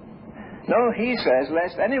 No, he says,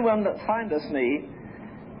 lest anyone that findeth me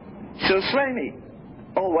shall slay me.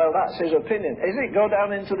 Oh, well, that's his opinion. Is it? Go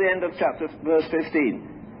down into the end of chapter, verse 15.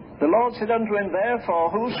 The Lord said unto him,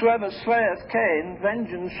 therefore, whosoever slayeth Cain,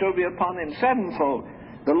 vengeance shall be upon him sevenfold.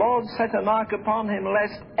 The Lord set a mark upon him,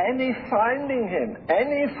 lest any finding him,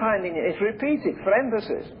 it's repeated for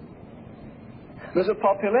emphasis. There's a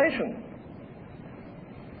population.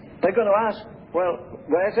 They're going to ask, well,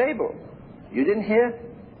 where's Abel? You didn't hear?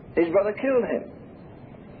 His brother killed him.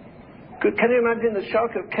 Can you imagine the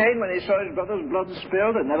shock of Cain when he saw his brother's blood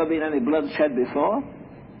spilled? There'd never been any blood shed before.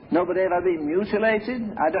 Nobody ever been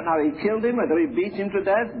mutilated. I don't know how he killed him, whether he beat him to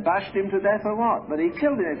death, bashed him to death or what. But he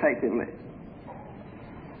killed him effectively.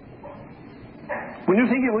 Wouldn't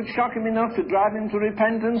you think it would shock him enough to drive him to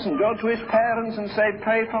repentance and go to his parents and say,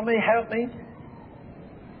 pray for me, help me?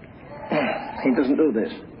 He doesn't do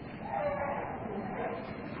this.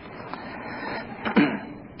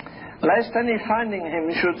 Lest any finding him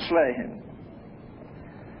should slay him.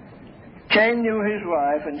 Cain knew his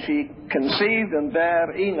wife, and she conceived and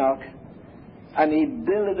bare Enoch, and he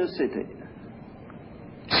builded a city.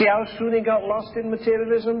 See how soon he got lost in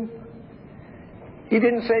materialism? He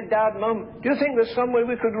didn't say, Dad, Mum, do you think there's some way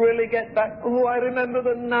we could really get back? Oh, I remember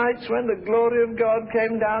the nights when the glory of God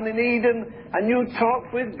came down in Eden, and you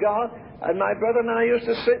talked with God, and my brother and I used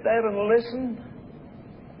to sit there and listen.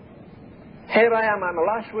 Here I am, I'm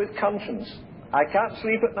lashed with conscience. I can't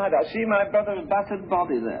sleep at night. I see my brother's battered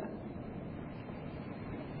body there.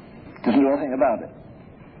 Doesn't do anything about it.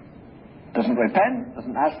 Doesn't repent,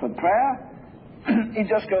 doesn't ask for prayer. He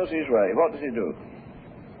just goes his way. What does he do?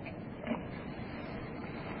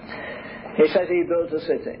 He says he built a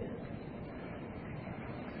city.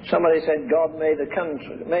 Somebody said God made the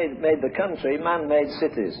country, man made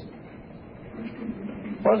cities.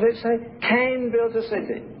 What does it say? Cain built a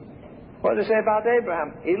city. What does it say about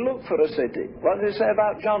Abraham? He looked for a city. What does it say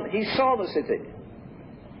about John? He saw the city.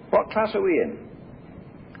 What class are we in?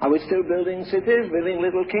 Are we still building cities, building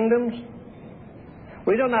little kingdoms?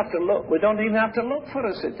 We don't have to look. We don't even have to look for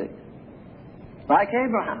a city. Like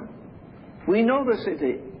Abraham. We know the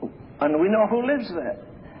city, and we know who lives there.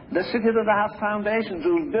 The city that hath foundations,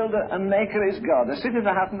 whose builder and maker is God. The city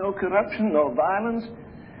that hath no corruption, no violence.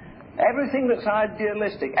 Everything that's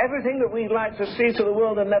idealistic, everything that we'd like to see to the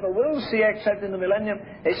world and never will see except in the millennium,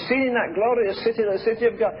 is seen in that glorious city, the city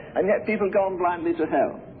of God, and yet people go on blindly to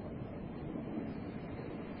hell.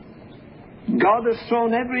 God has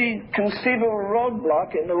thrown every conceivable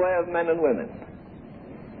roadblock in the way of men and women.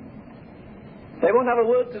 They won't have a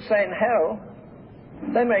word to say in hell.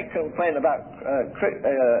 They may complain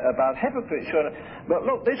about hypocrites, sure, but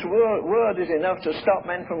look, this word is enough to stop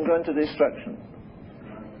men from going to destruction.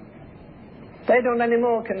 They don't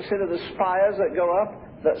anymore consider the spires that go up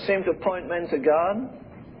that seem to point men to God.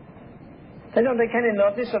 They don't take any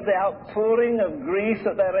notice of the outpouring of grief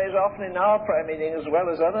that there is often in our prayer meeting as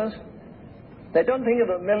well as others. They don't think of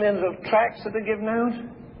the millions of tracts that are given out.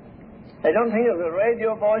 They don't think of the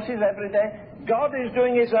radio voices every day. God is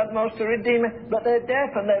doing his utmost to redeem it, but they're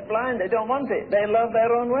deaf and they're blind. They don't want it. They love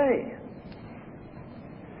their own way.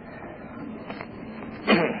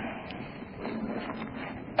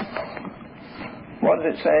 What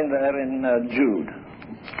is it saying there in Jude?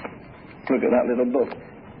 Look at that little book.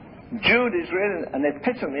 Jude is really an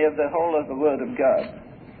epitome of the whole of the Word of God.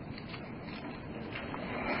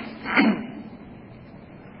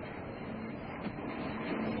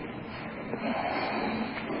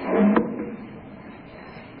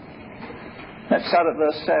 Let's start at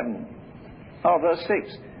verse 7. Oh, verse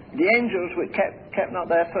 6. The angels which kept not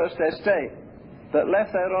their first estate, but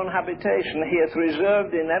left their own habitation, he hath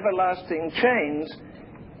reserved in everlasting chains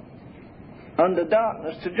under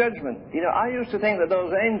darkness to judgment. You know, I used to think that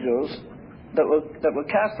those angels that were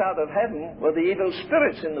cast out of heaven were the evil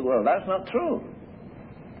spirits in the world. That's not true.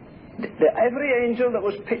 Every angel that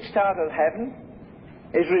was pitched out of heaven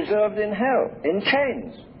is reserved in hell, in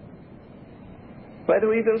chains. Where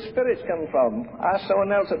do evil spirits come from? Ask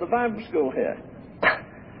someone else at the Bible school here.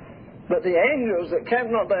 But the angels that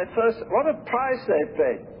kept not their first, what a price they've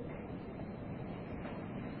paid.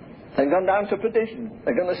 They've gone down to perdition.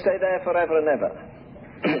 They're going to stay there forever and ever.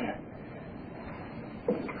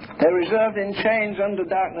 They're reserved in chains under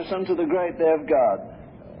darkness unto the great day of God.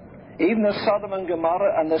 Even as Sodom and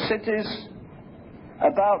Gomorrah and the cities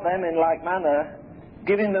about them in like manner,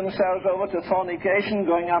 giving themselves over to fornication,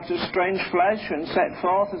 going after strange flesh, and set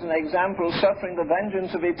forth as an example, suffering the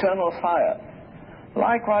vengeance of eternal fire.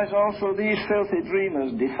 Likewise also these filthy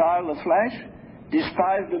dreamers defile the flesh,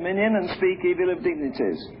 despise dominion, and speak evil of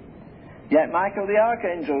dignities. Yet Michael the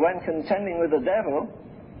archangel, when contending with the devil,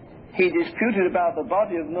 he disputed about the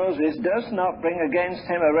body of Moses, does not bring against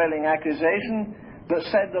him a railing accusation, but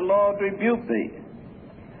said, the Lord rebuke thee.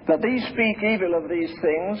 That these speak evil of these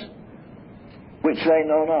things, which they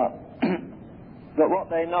know not. But what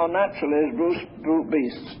they know naturally is brute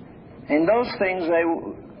beasts. In those things they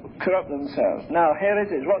corrupt themselves. Now here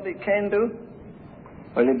it is. What did Cain do?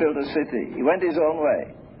 Well, he built a city. He went his own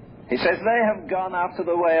way. He says they have gone after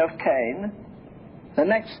the way of Cain. The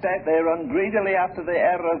next step, they run greedily after the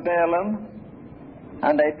error of Balaam,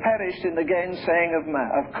 and they perished in the gainsaying of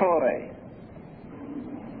Korah.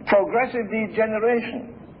 Progressive degeneration.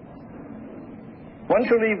 Once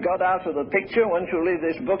you leave God out of the picture, once you leave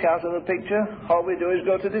this book out of the picture, all we do is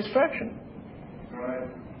go to destruction. Right.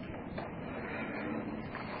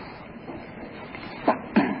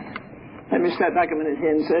 Let me step back a minute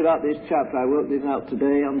here and say about this chapter. I worked it out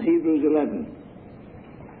today on Hebrews 11.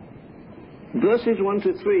 Verses 1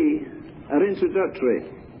 to 3 are introductory.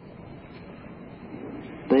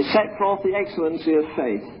 They set forth the excellency of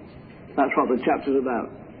faith. That's what the chapter is about.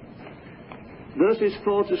 Verses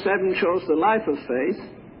 4 to 7 shows the life of faith.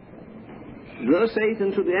 Verse 8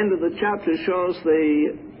 and to the end of the chapter shows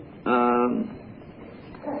the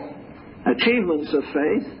achievements of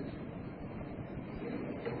faith.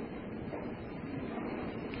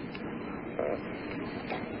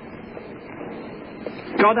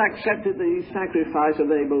 God accepted the sacrifice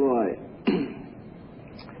of Abel I.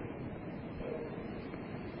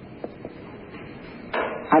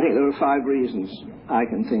 I think there are 5 reasons I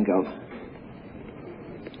can think of.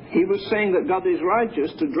 He was saying that God is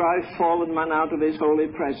righteous to drive fallen man out of his holy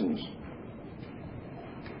presence.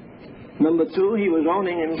 Number 2, he was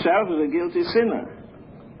owning himself as a guilty sinner.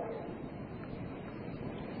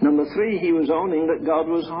 Number 3, he was owning that God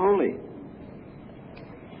was holy.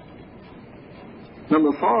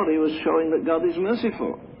 Number 4, he was showing that God is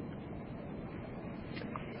merciful.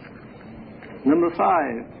 Number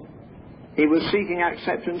 5, he was seeking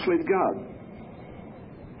acceptance with God.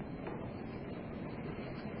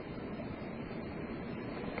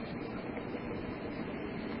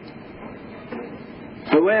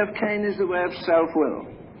 The way of Cain is the way of self-will.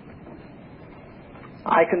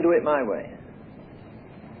 I can do it my way.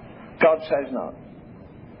 God says not.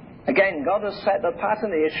 Again, God has set the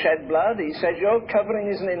pattern. He has shed blood. He says, your covering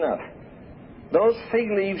isn't enough. Those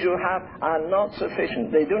fig leaves you have are not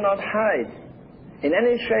sufficient. They do not hide in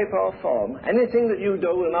any shape or form. Anything that you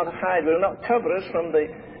do will not hide, will not cover us from the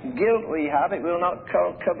guilt we have. It will not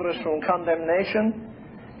cover us from condemnation.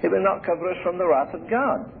 It will not cover us from the wrath of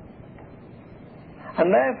God.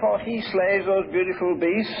 And therefore he slays those beautiful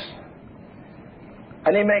beasts,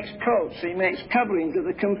 and he makes coats, he makes coverings, of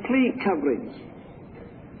the complete coverings.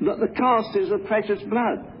 But the cost is the precious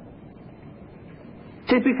blood,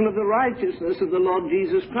 typical of the righteousness of the Lord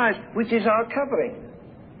Jesus Christ, which is our covering,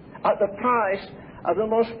 at the price of the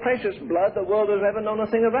most precious blood the world has ever known a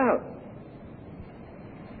thing about.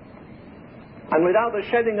 And without the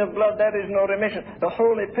shedding of blood there is no remission. The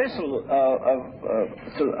whole epistle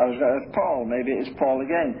of Paul, maybe it's Paul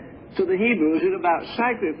again, to the Hebrews is about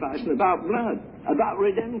sacrifice and about blood, about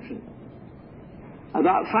redemption,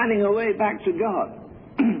 about finding a way back to God.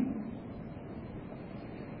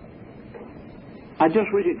 I just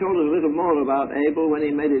wish it told us a little more about Abel when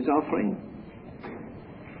he made his offering.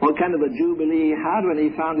 What kind of a jubilee he had when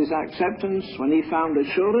he found his acceptance, when he found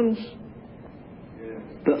assurance.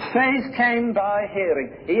 But faith came by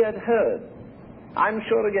hearing. He had heard. I'm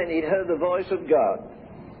sure again he'd heard the voice of God.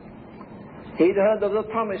 He'd heard of the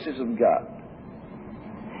promises of God.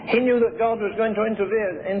 He knew that God was going to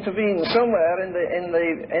intervene somewhere in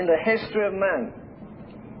the history of man.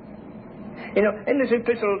 You know, in this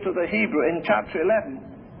epistle to the Hebrew, in chapter 11,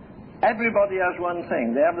 everybody has one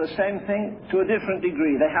thing. They have the same thing to a different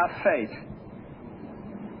degree. They have faith.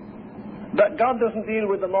 But God doesn't deal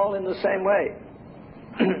with them all in the same way.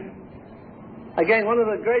 Again, one of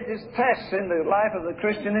the greatest tests in the life of the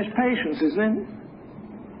Christian is patience, isn't it?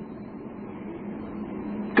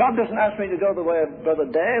 God doesn't ask me to go the way of Brother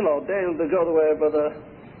Dale, or Dale to go the way of Brother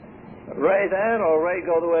Ray there, or Ray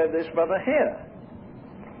go the way of this brother here.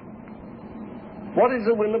 What is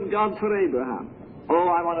the will of God for Abraham? Oh,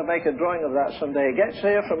 I want to make a drawing of that someday. He gets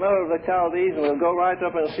here from Ur of the Chaldees, and we'll go right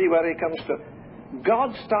up and see where he comes to.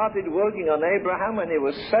 God started working on Abraham when he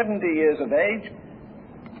was 70 years of age,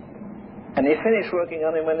 and he finished working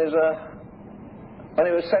on him when he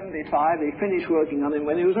was 75. He finished working on him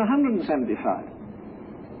when he was 175.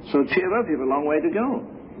 So cheer up, you've a long way to go.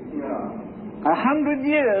 100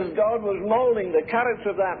 years God was molding the character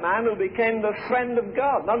of that man who became the friend of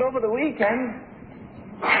God. Not over the weekend.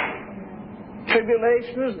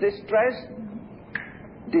 Tribulations, distress,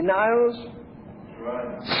 denials,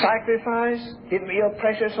 sacrifice. Give me your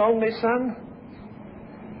precious only son.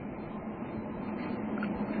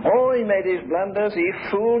 Oh, he made his blunders, he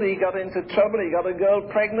fooled, he got into trouble, he got a girl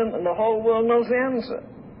pregnant, and the whole world knows the answer.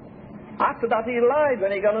 After that he lied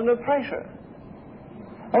when he got under pressure.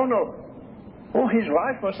 Oh no. Oh, his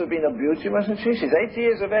wife must have been a beauty, mustn't she? She's 80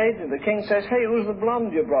 years of age, and the king says, hey, who's the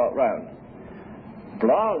blonde you brought round?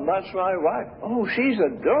 Blonde, that's my wife. Oh, she's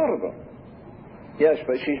adorable. Yes,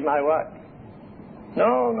 but she's my wife.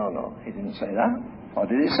 No, he didn't say that. What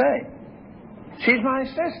did he say? She's my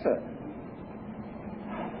sister.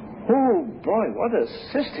 Oh, boy, what a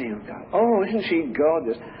sister you've got. Oh, isn't she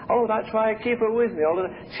gorgeous? Oh, that's why I keep her with me all the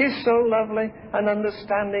time. She's so lovely and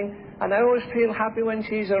understanding, and I always feel happy when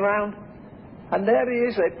she's around. And there he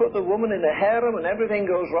is. They put the woman in a harem, and everything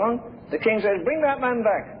goes wrong. The king says, bring that man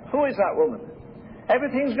back. Who is that woman?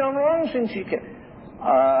 Everything's gone wrong since she came.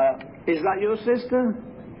 Is that your sister?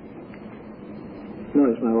 No,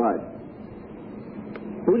 it's my wife.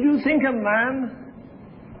 Would you think a man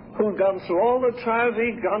who'd gone through all the trials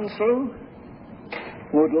he'd gone through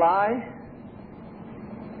would lie?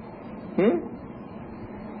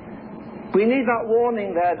 We need that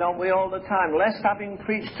warning there, don't we, all the time? Lest having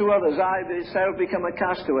preached to others, I myself become a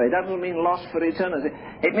castaway. That doesn't mean lost for eternity.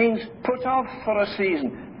 It means put off for a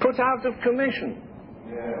season, put out of commission.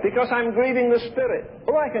 Because I'm grieving the Spirit.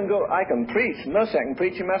 Oh, I can preach. Mercy, I can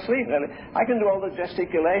preach in my sleep. I can do all the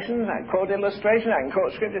gesticulations, I can quote illustrations, I can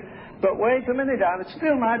quote scripture. But wait a minute, I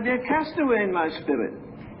still might be a castaway in my spirit.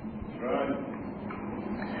 Right.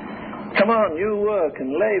 Come on, you work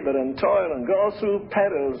and labor and toil and go through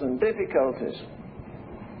perils and difficulties.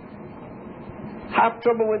 Have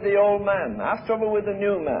trouble with the old man. Have trouble with the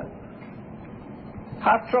new man.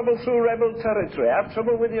 Have trouble through rebel territory. Have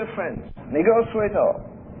trouble with your friends. And he goes through it all.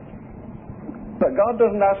 But God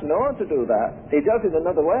doesn't ask Noah to do that. He does it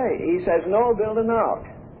another way. He says, Noah, build an ark.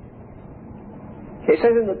 He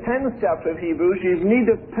says in the 10th chapter of Hebrews, you've need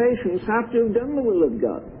of patience after you've done the will of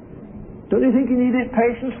God. Don't you think he needed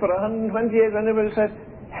patience for 120 years? And everybody said,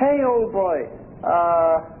 hey, old boy,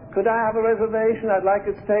 could I have a reservation? I'd like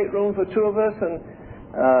it to take room for two of us, and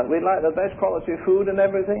we'd like the best quality food and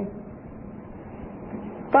everything.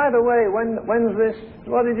 By the way, when's this,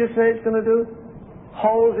 what did you say it's going to do?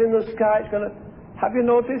 Holes in the sky, it's going to... Have you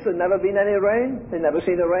noticed there's never been any rain? They've never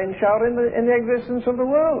seen a rain shower in the existence of the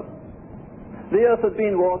world. The earth had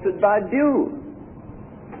been watered by dew.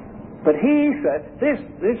 But he said,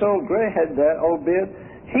 this old grey head there, old beard,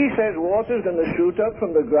 he says water's going to shoot up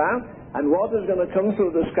from the ground, and water's going to come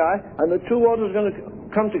through the sky, and the two waters are going to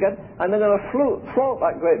come together, and they're going to float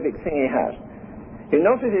that great big thing he has. You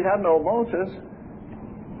notice it had no motors.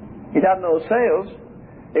 It had no sails.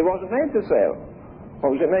 It wasn't made to sail.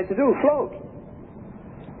 What was it made to do? Float.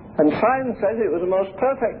 And science says it was the most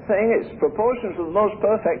perfect thing. Its proportions were the most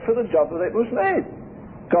perfect for the job that it was made.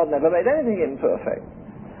 God never made anything imperfect.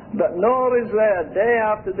 But Noah is there day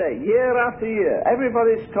after day, year after year.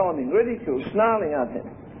 Everybody's taunting, ridiculed, snarling at him.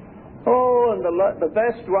 Oh, and the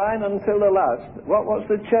best wine until the last. What's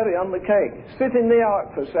the cherry on the cake? Sit in the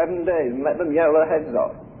ark for 7 days and let them yell their heads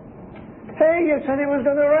off. Hey, you said it was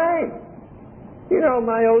going to rain. You know,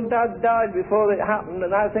 my old dad died before it happened,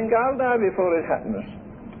 and I think I'll die before it happens.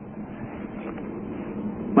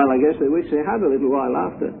 Well, I guess they wish they had a little while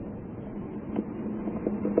after.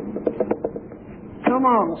 Come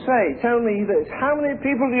on, tell me this. How many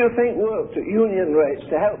people do you think worked at union rates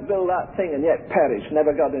to help build that thing and yet perished,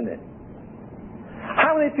 never got in it?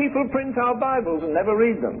 How many people print our Bibles and never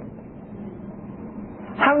read them?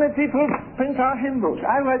 How many people print our hymn books?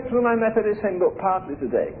 I read through my Methodist hymn book partly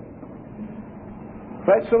today.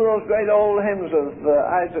 Read some of those great old hymns of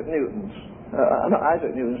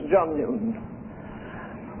John Newton.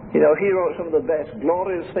 You know, he wrote some of the best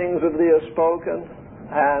glorious things of thee are spoken,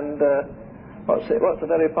 and what's a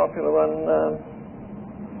very popular one?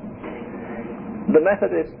 The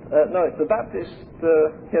Methodist, no, it's the Baptist,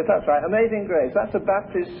 yes, that's right, Amazing Grace. That's a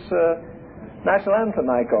Baptist national anthem,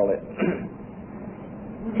 I call it.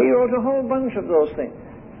 He wrote a whole bunch of those things.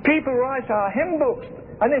 People write our hymn books,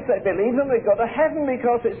 and if they believe them, they go to heaven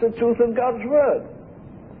because it's the truth of God's Word.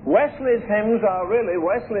 Wesley's hymns are really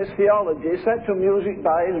Wesley's theology set to music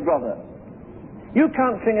by his brother. You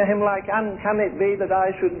can't sing a hymn like, "And can it be that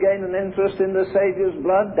I should gain an interest in the Saviour's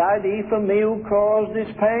blood? Died he for me who caused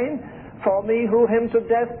his pain? For me who him to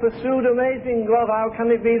death pursued, amazing love, how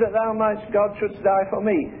can it be that thou, my God, shouldst die for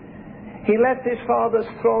me? He left his Father's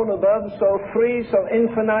throne above, so free, so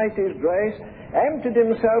infinite his grace, emptied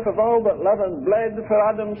himself of all but love and bled for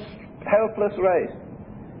Adam's helpless race.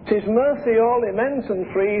 'Tis mercy all immense and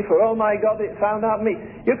free, for oh my God, it found out me."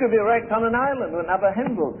 You could be wrecked on an island and have a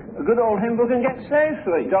hymn book, a good old hymn book, and get saved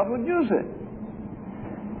through it. God would use it.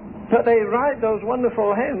 But they write those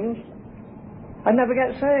wonderful hymns and never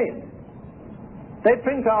get saved. They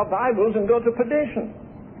print our Bibles and go to perdition.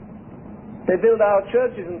 They build our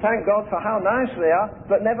churches and thank God for how nice they are,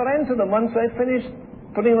 but never enter them once they've finished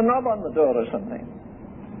putting a knob on the door or something.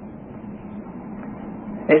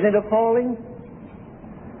 Isn't it appalling?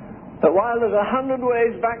 That while there's 100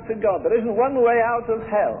 ways back to God, there isn't one way out of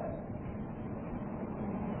hell.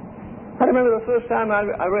 I remember the first time I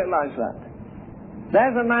realized that.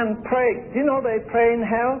 There's a man praying. Do you know they pray in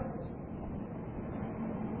hell?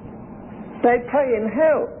 They pray in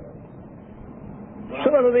hell.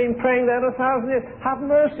 Some of them have been praying there 1,000 years. "Have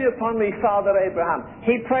mercy upon me, Father Abraham."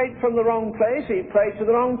 He prayed from the wrong place. He prayed to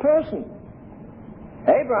the wrong person.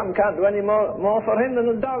 Abraham can't do any more for him than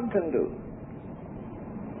a dog can do.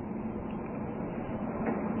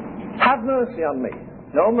 "Have mercy on me."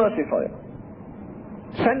 No mercy for you.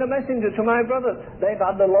 "Send a messenger to my brothers." They've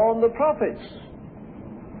had the law and the prophets.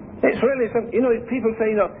 It's really something, people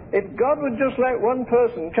say, if God would just let one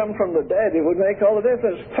person come from the dead, it would make all the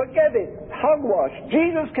difference. Forget it. Hogwash.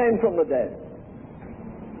 Jesus came from the dead.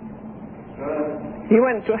 He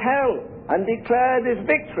went to hell and declared his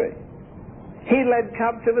victory. He led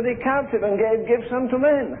captivity captive and gave gifts unto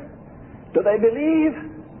men. Do they believe?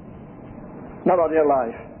 Not on your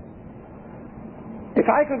life. If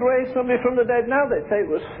I could raise somebody from the dead now, they'd say it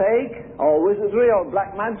was fake, or wizardry, or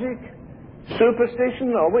black magic,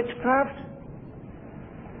 superstition, or witchcraft.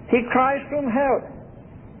 He cries from hell,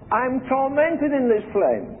 "I'm tormented in this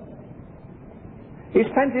flame." He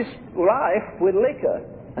spent his life with liquor,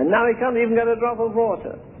 and now he can't even get a drop of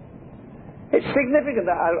water. It's significant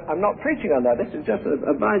that I'm not preaching on that. This is just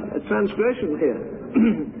a transgression here.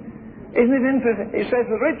 Isn't it interesting? It says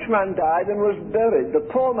the rich man died and was buried. The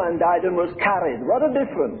poor man died and was carried. What a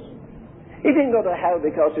difference. He didn't go to hell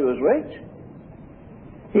because he was rich.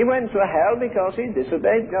 He went to hell because he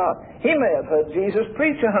disobeyed God. He may have heard Jesus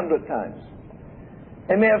preach 100 times.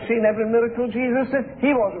 He may have seen every miracle Jesus did.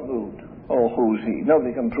 He wasn't moved. Oh, who's he?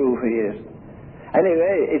 Nobody can prove he is.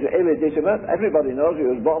 Anyway, he's illegitimate. Everybody knows he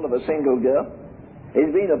was born of a single girl.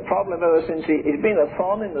 He's been a problem ever since he's been a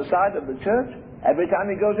thorn in the side of the church. Every time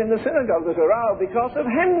he goes in the synagogue, there's a row because of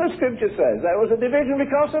him, the Scripture says. There was a division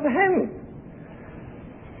because of him.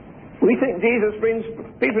 We think Jesus brings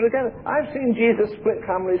people together. I've seen Jesus split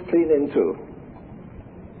families clean in two.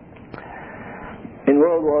 In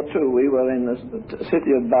World War II, we were in the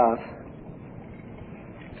city of Bath.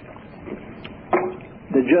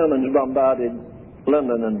 The Germans bombarded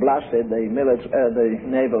London and blasted the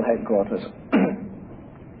naval headquarters.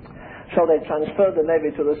 So they transferred the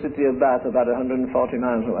navy to the city of Bath, about 140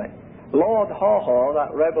 miles away. Lord Haw-Haw,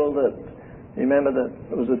 that rebel that, you remember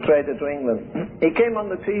that was a traitor to England, he came on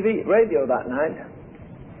the TV, radio that night.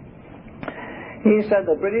 He said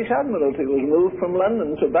the British Admiralty was moved from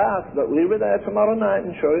London to Bath, but we were there tomorrow night,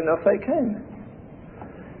 and sure enough they came.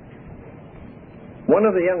 One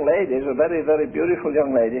of the young ladies, a very, very beautiful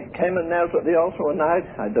young lady, came and knelt at the altar one night.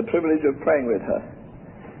 I had the privilege of praying with her.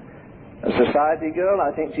 A society girl,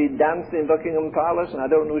 I think she danced in Buckingham Palace, and I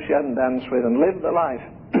don't know who she hadn't danced with, and lived the life.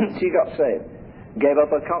 She got saved. Gave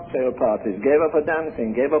up her cocktail parties, gave up her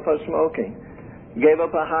dancing, gave up her smoking, gave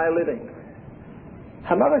up her high living.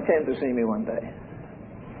 Her mother came to see me one day.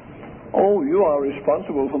 "Oh, you are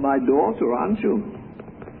responsible for my daughter, aren't you?"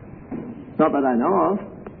 "Not that I know of."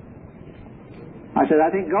 I said,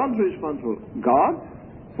 "I think God's responsible." "God?"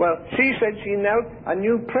 "Well, she said she knelt and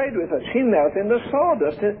you prayed with her. She knelt in the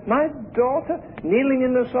sawdust." "My daughter kneeling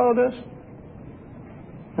in the sawdust?"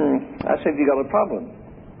 I said, "You got a problem."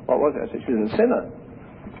 "What was it?" I said, "She's a sinner.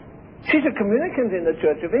 She's a communicant in the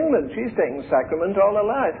Church of England. She's taken sacrament all her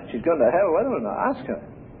life. She's going to hell whether or not. Ask her."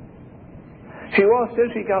 She was till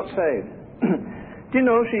she got saved. Do you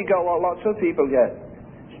know she got what lots of people get?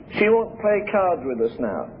 She won't play cards with us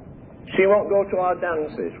now. She won't go to our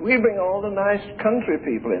dances. We bring all the nice country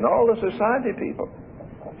people in, all the society people.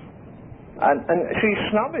 And she's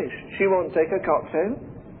snobbish. She won't take a cocktail,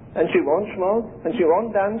 and she won't smoke, and she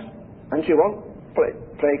won't dance, and she won't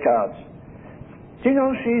play cards. Do you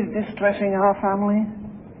know she's distressing our family?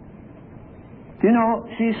 Do you know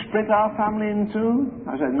she split our family in two?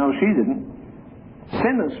 I said, no, she didn't.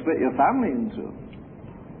 Sin has split your family in two.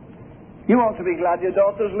 You ought to be glad your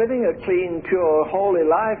daughter's living a clean, pure, holy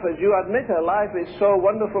life. As you admit, her life is so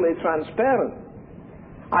wonderfully transparent.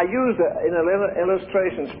 I used it in an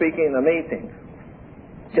illustration speaking in a meeting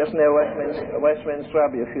just near Westminster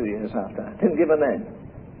Abbey a few years after. I didn't give a name.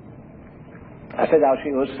 I said how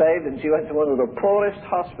she was saved, and she went to one of the poorest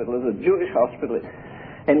hospitals, a Jewish hospital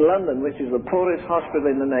in London, which is the poorest hospital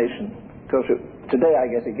in the nation. Because today I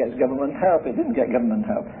guess it gets government help. It didn't get government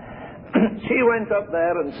help. She went up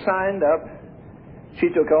there and signed up. She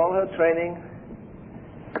took all her training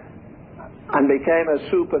and became a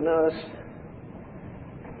super nurse.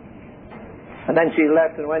 And then she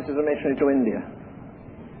left and went as a missionary to India.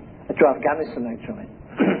 To Afghanistan, actually.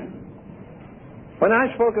 When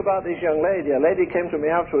I spoke about this young lady, a lady came to me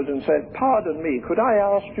afterwards and said, pardon me, could I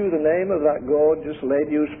ask you the name of that gorgeous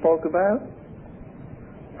lady you spoke about?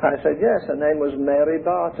 I said, yes, her name was Mary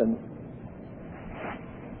Barton.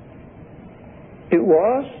 It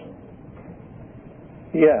was?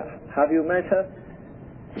 Yeah. Have you met her?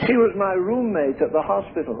 She was my roommate at the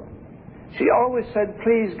hospital. She always said,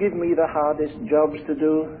 please give me the hardest jobs to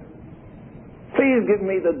do. Please give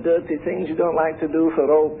me the dirty things you don't like to do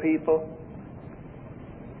for old people.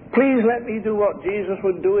 Please let me do what Jesus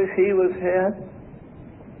would do if he was here.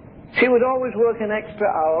 She would always work an extra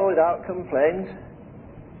hour without complaint.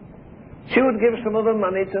 She would give some of the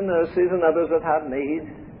money to nurses and others that had need.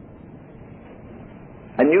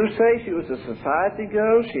 And you say she was a society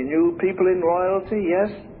girl, she knew people in royalty,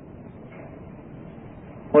 yes.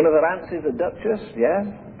 One of her aunts is a duchess, yes.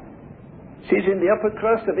 She's in the upper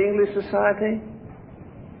crust of English society.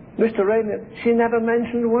 Mr. Ravenhill, she never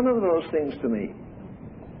mentioned one of those things to me.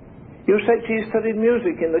 You said she studied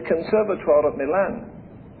music in the Conservatoire at Milan.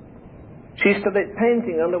 She studied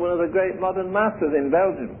painting under one of the great modern masters in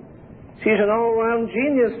Belgium. She's an all-round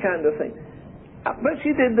genius kind of thing. But she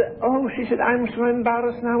did she said, I'm so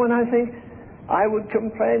embarrassed now when I think I would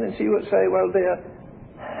complain, and she would say, well, dear,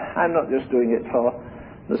 I'm not just doing it for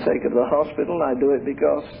the sake of the hospital. I do it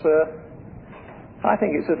because I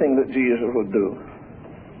think it's a thing that Jesus would do.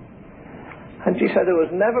 And she said there was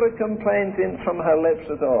never a complaint from her lips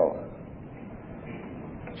at all.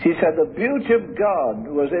 She said the beauty of God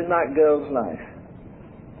was in that girl's life.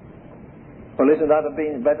 Well, isn't that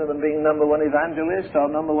better than being number one evangelist or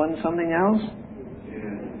number one something else?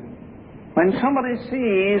 When somebody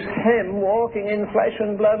sees him walking in flesh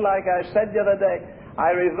and blood, like I said the other day,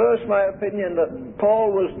 I reverse my opinion that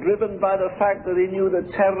Paul was driven by the fact that he knew the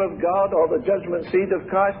terror of God or the judgment seat of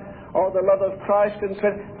Christ or the love of Christ, and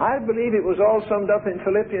said, I believe it was all summed up in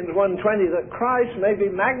Philippians 1:20 that Christ may be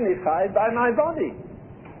magnified by my body.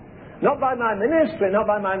 Not by my ministry, not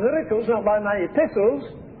by my miracles, not by my epistles,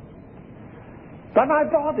 by my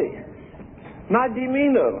body, my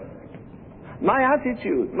demeanor, my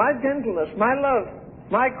attitude, my gentleness, my love,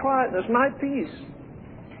 my quietness, my peace,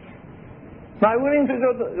 my willingness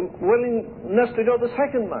to go the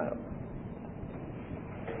second mile.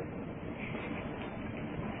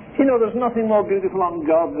 You know, there's nothing more beautiful on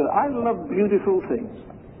God than I love beautiful things.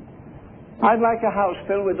 I'd like a house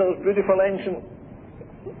filled with those beautiful ancient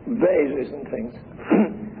vases and things.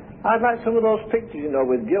 I'd like some of those pictures, you know,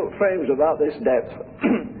 with gilt frames about this depth.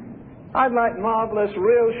 I'd like marvelous,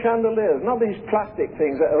 real chandeliers, not these plastic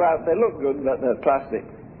things that are out. They look good, but they're plastic.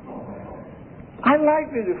 I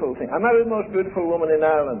like beautiful things. I married the most beautiful woman in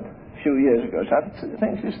Ireland a few years ago, so I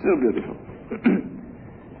think she's still beautiful.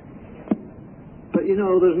 But you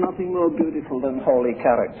know, there's nothing more beautiful than holy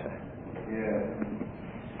character.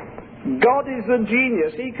 Yeah. God is the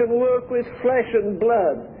genius. He can work with flesh and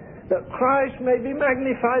blood, that Christ may be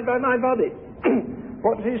magnified by my body.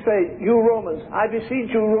 What does he say? You Romans, I beseech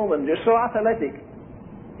you Romans, you're so athletic.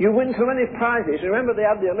 You win so many prizes. Remember they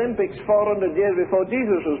had the Olympics 400 years before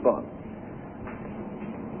Jesus was born.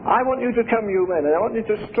 I want you to come, you men, and I want you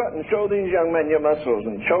to strut and show these young men your muscles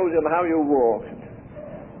and show them how you walk.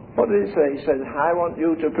 What did he say? He said, I want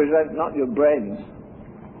you to present not your brains.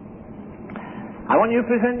 I want you to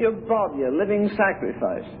present your body a living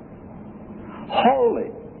sacrifice, holy,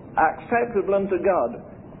 acceptable unto God,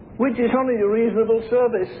 which is only your reasonable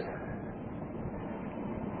service.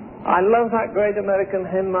 I love that great American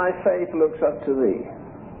hymn, My Faith Looks Up to Thee.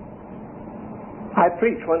 I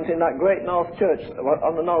preached once in that great North Church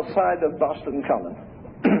on the north side of Boston Common.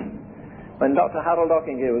 when Dr. Harold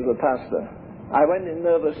Ockingham was the pastor. I went in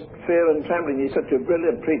nervous fear and trembling. He's such a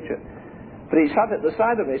brilliant preacher. But he sat at the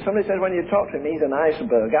side of me. Somebody said when you talk to him, he's an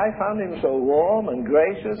iceberg. I found him so warm and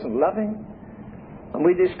gracious and loving. And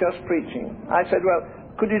we discussed preaching. I said, well,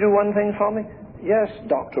 could you do one thing for me? Yes,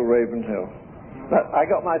 Dr. Ravenhill. I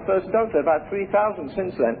got my first doctorate, about 3,000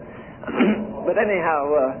 since then. But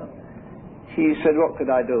anyhow, he said, what could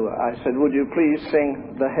I do? I said, would you please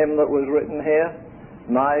sing the hymn that was written here?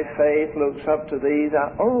 My faith looks up to thee.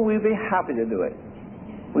 Oh, we'd be happy to do it.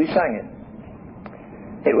 We sang it.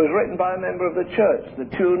 It was written by a member of the church. The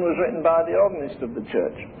tune was written by the organist of the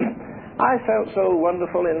church. I felt so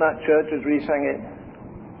wonderful in that church as we sang it.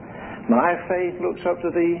 My faith looks up to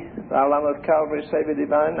thee, thou Lamb of Calvary, Saviour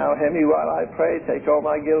divine. Now hear me while I pray, take all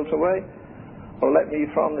my guilt away. Oh, let me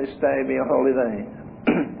from this day be a holy day.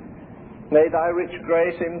 May thy rich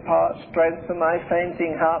grace impart strength to my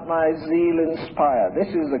fainting heart, my zeal inspire. This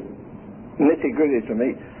is the nitty-gritty to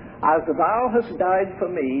me. As thou hast died for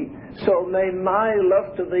me, so may my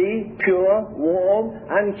love to thee, pure, warm,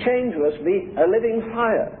 and changeless, be a living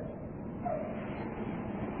fire.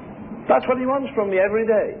 That's what he wants from me every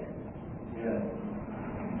day. Yeah.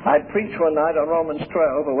 I preached one night on Romans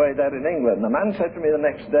 12 away there in England. The man said to me the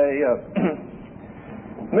next day,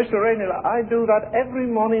 Mr. Ravenhill, I do that every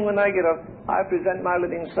morning when I get up. I present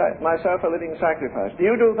myself a living sacrifice. Do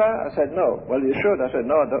you do that? I said, no. Well, you should. I said,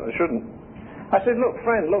 no, I shouldn't. I said, look,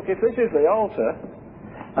 friend, look, if this is the altar,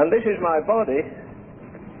 and this is my body,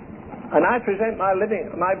 and I present my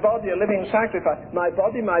body a living sacrifice, my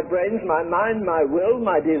body, my brains, my mind, my will,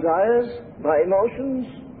 my desires, my emotions,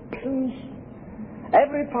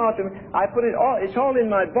 every part of me, I put it all, it's all in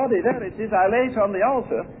my body, there it is, I lay it on the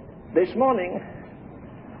altar this morning.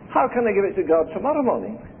 How can I give it to God tomorrow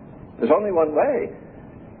morning? There's only one way.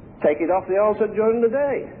 Take it off the altar during the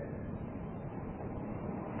day.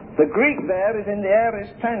 The Greek there is in the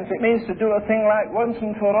aorist tense. It means to do a thing like once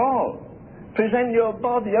and for all. Present your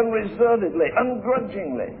body unreservedly,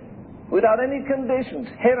 ungrudgingly, without any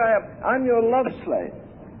conditions. Here I am. I'm your love slave.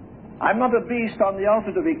 I'm not a beast on the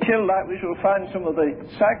altar to be killed like we shall find some of the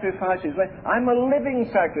sacrifices. I'm a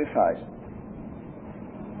living sacrifice.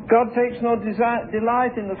 God takes no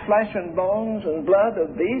delight in the flesh and bones and blood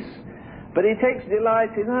of beasts, but he takes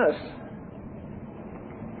delight in us.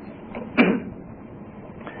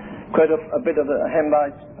 Quite a bit of a hymn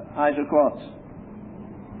by Isaac Watts.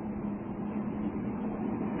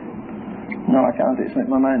 No, I can't. It slipped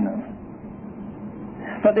my mind now.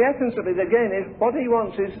 But the essence of it, again, is what he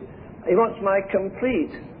wants is, he wants my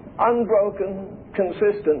complete, unbroken,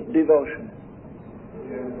 consistent devotion.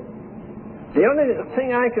 The only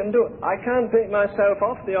thing I can do, I can't take myself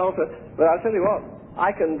off the altar, but I'll tell you what,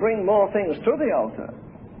 I can bring more things to the altar.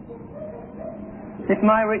 If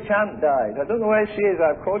my rich aunt died, I don't know where she is,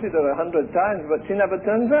 I've quoted her 100 times, but she never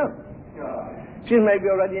turns up. She's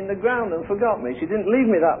maybe already in the ground and forgot me. She didn't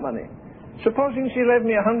leave me that money. Supposing she left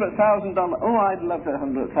me $100,000. Oh, I'd love that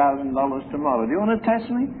 $100,000 tomorrow. Do you want to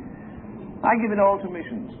test me? I give it all to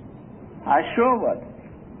missions. I sure would.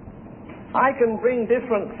 I can bring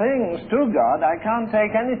different things to God. I can't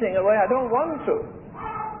take anything away. I don't want to.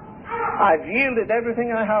 I've yielded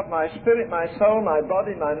everything I have, my spirit, my soul, my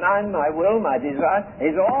body, my mind, my will, my desire,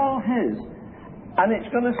 is all his. And it's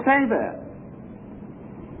going to stay there.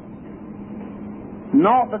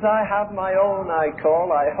 Not that I have my own, I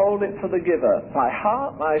call, I hold it for the giver. My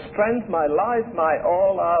heart, my strength, my life, my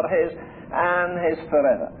all are his, and his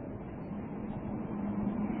forever.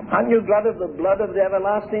 Aren't you glad of the blood of the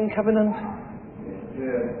everlasting covenant?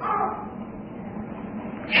 Yeah.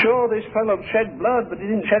 Sure, this fellow shed blood, but he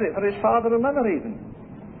didn't shed it for his father and mother even.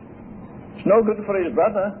 It's no good for his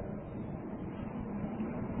brother.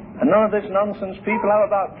 And none of this nonsense people have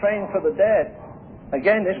about praying for the dead.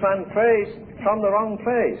 Again, this man prays from the wrong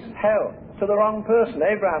place, hell, to the wrong person,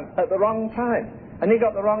 Abraham, at the wrong time. And he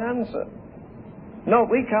got the wrong answer. No,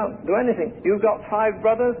 we can't do anything. You've got 5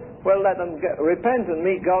 brothers, well, let them repent and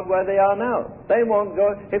meet God where they are now. They won't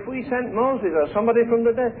go. If we sent Moses or somebody from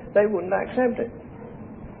the dead, they wouldn't accept it.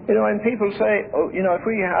 You know, when people say, oh, you know, if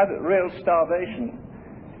we had real starvation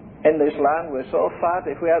in this land, we're so fat,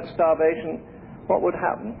 if we had starvation, what would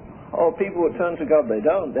happen? Oh, people would turn to God. They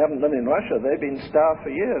don't. They haven't done in Russia. They've been starved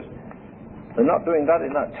for years. They're not doing that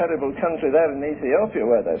in that terrible country there in Ethiopia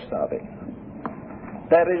where they're starving.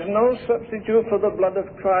 There is no substitute for the blood of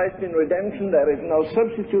Christ in redemption. There is no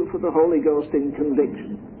substitute for the Holy Ghost in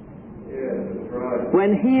conviction. Yes, that's right.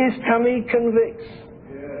 When he is come, he convicts.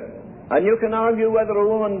 And you can argue whether a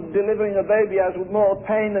woman delivering a baby has more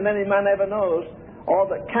pain than any man ever knows, or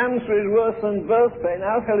that cancer is worse than birth pain.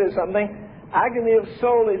 I'll tell you something. agony of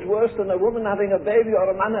soul is worse than a woman having a baby or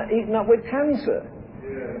a man eaten up with cancer.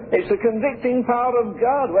 It's the convicting power of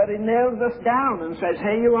God where He nails us down and says,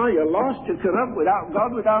 here you are, you're lost, you're corrupt, without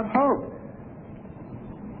God, without hope.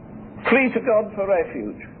 Flee to God for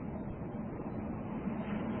refuge.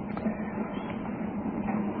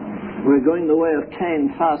 We're going the way of Cain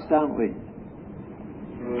fast, aren't we?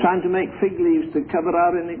 Trying to make fig leaves to cover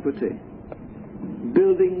our iniquity.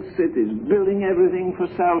 Building cities, building everything for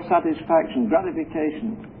self-satisfaction,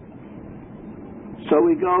 gratification. So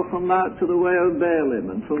we go from that to the way of Balaam,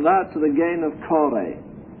 and from that to the gain of Korah.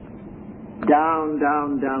 Down,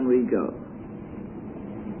 down, down we go.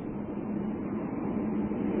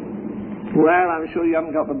 Well, I'm sure you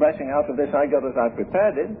haven't got the blessing out of this I got as I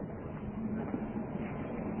prepared it.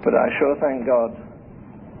 But I sure thank God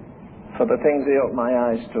for the things He opened my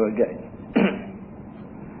eyes to again.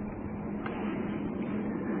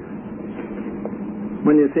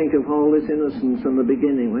 When you think of all this innocence in the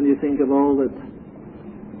beginning, when you think of all that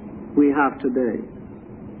we have today,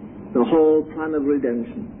 the whole plan of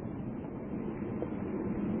redemption,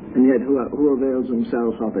 and yet who avails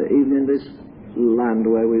himself of it, even in this land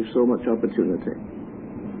where we've so much opportunity,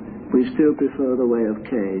 we still prefer the way of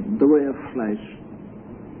Cain, the way of flesh.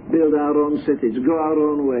 Build our own cities, go our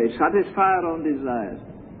own way, satisfy our own desires,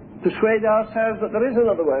 persuade ourselves that there is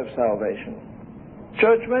another way of salvation.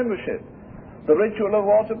 Church membership, the ritual of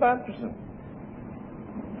water baptism.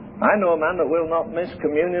 I know a man that will not miss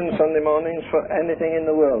communion Sunday mornings for anything in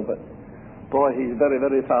the world, but boy, he's very,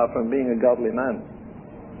 very far from being a godly man.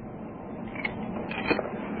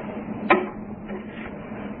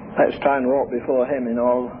 Let's try and walk before Him in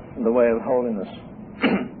all the way of holiness.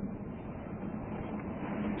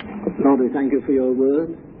 Lord, we thank You for Your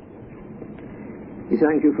word. We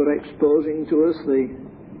thank You for exposing to us the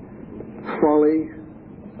folly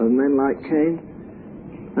of men like Cain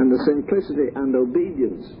and the simplicity and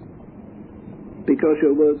obedience, because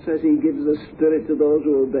Your word says He gives the Spirit to those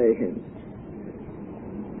who obey Him.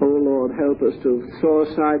 Oh Lord, help us to throw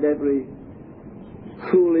aside every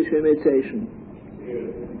foolish imitation,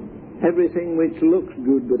 everything which looks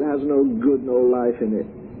good but has no good, no life in it.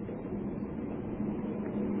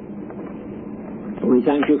 We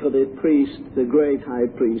thank You for the priest, the great high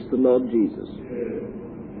priest, the Lord Jesus,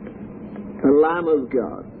 the Lamb of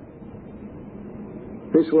God.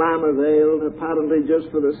 This Lamb availed apparently just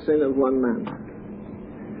for the sin of one man,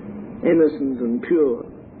 innocent and pure.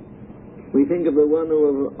 We think of the one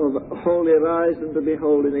who of holier eyes than to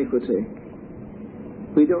behold iniquity.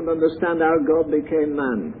 We don't understand how God became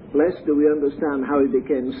man, less do we understand how He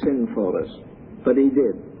became sin for us, but He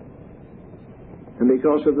did. And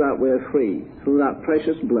because of that we're free, through that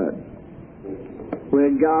precious blood.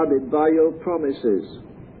 We're guarded by Your promises,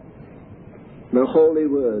 the Holy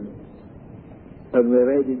Word, and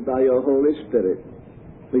we're aided by Your Holy Spirit.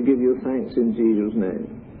 We give You thanks in Jesus'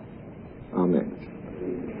 name. Amen.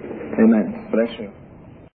 Amen. Bless you.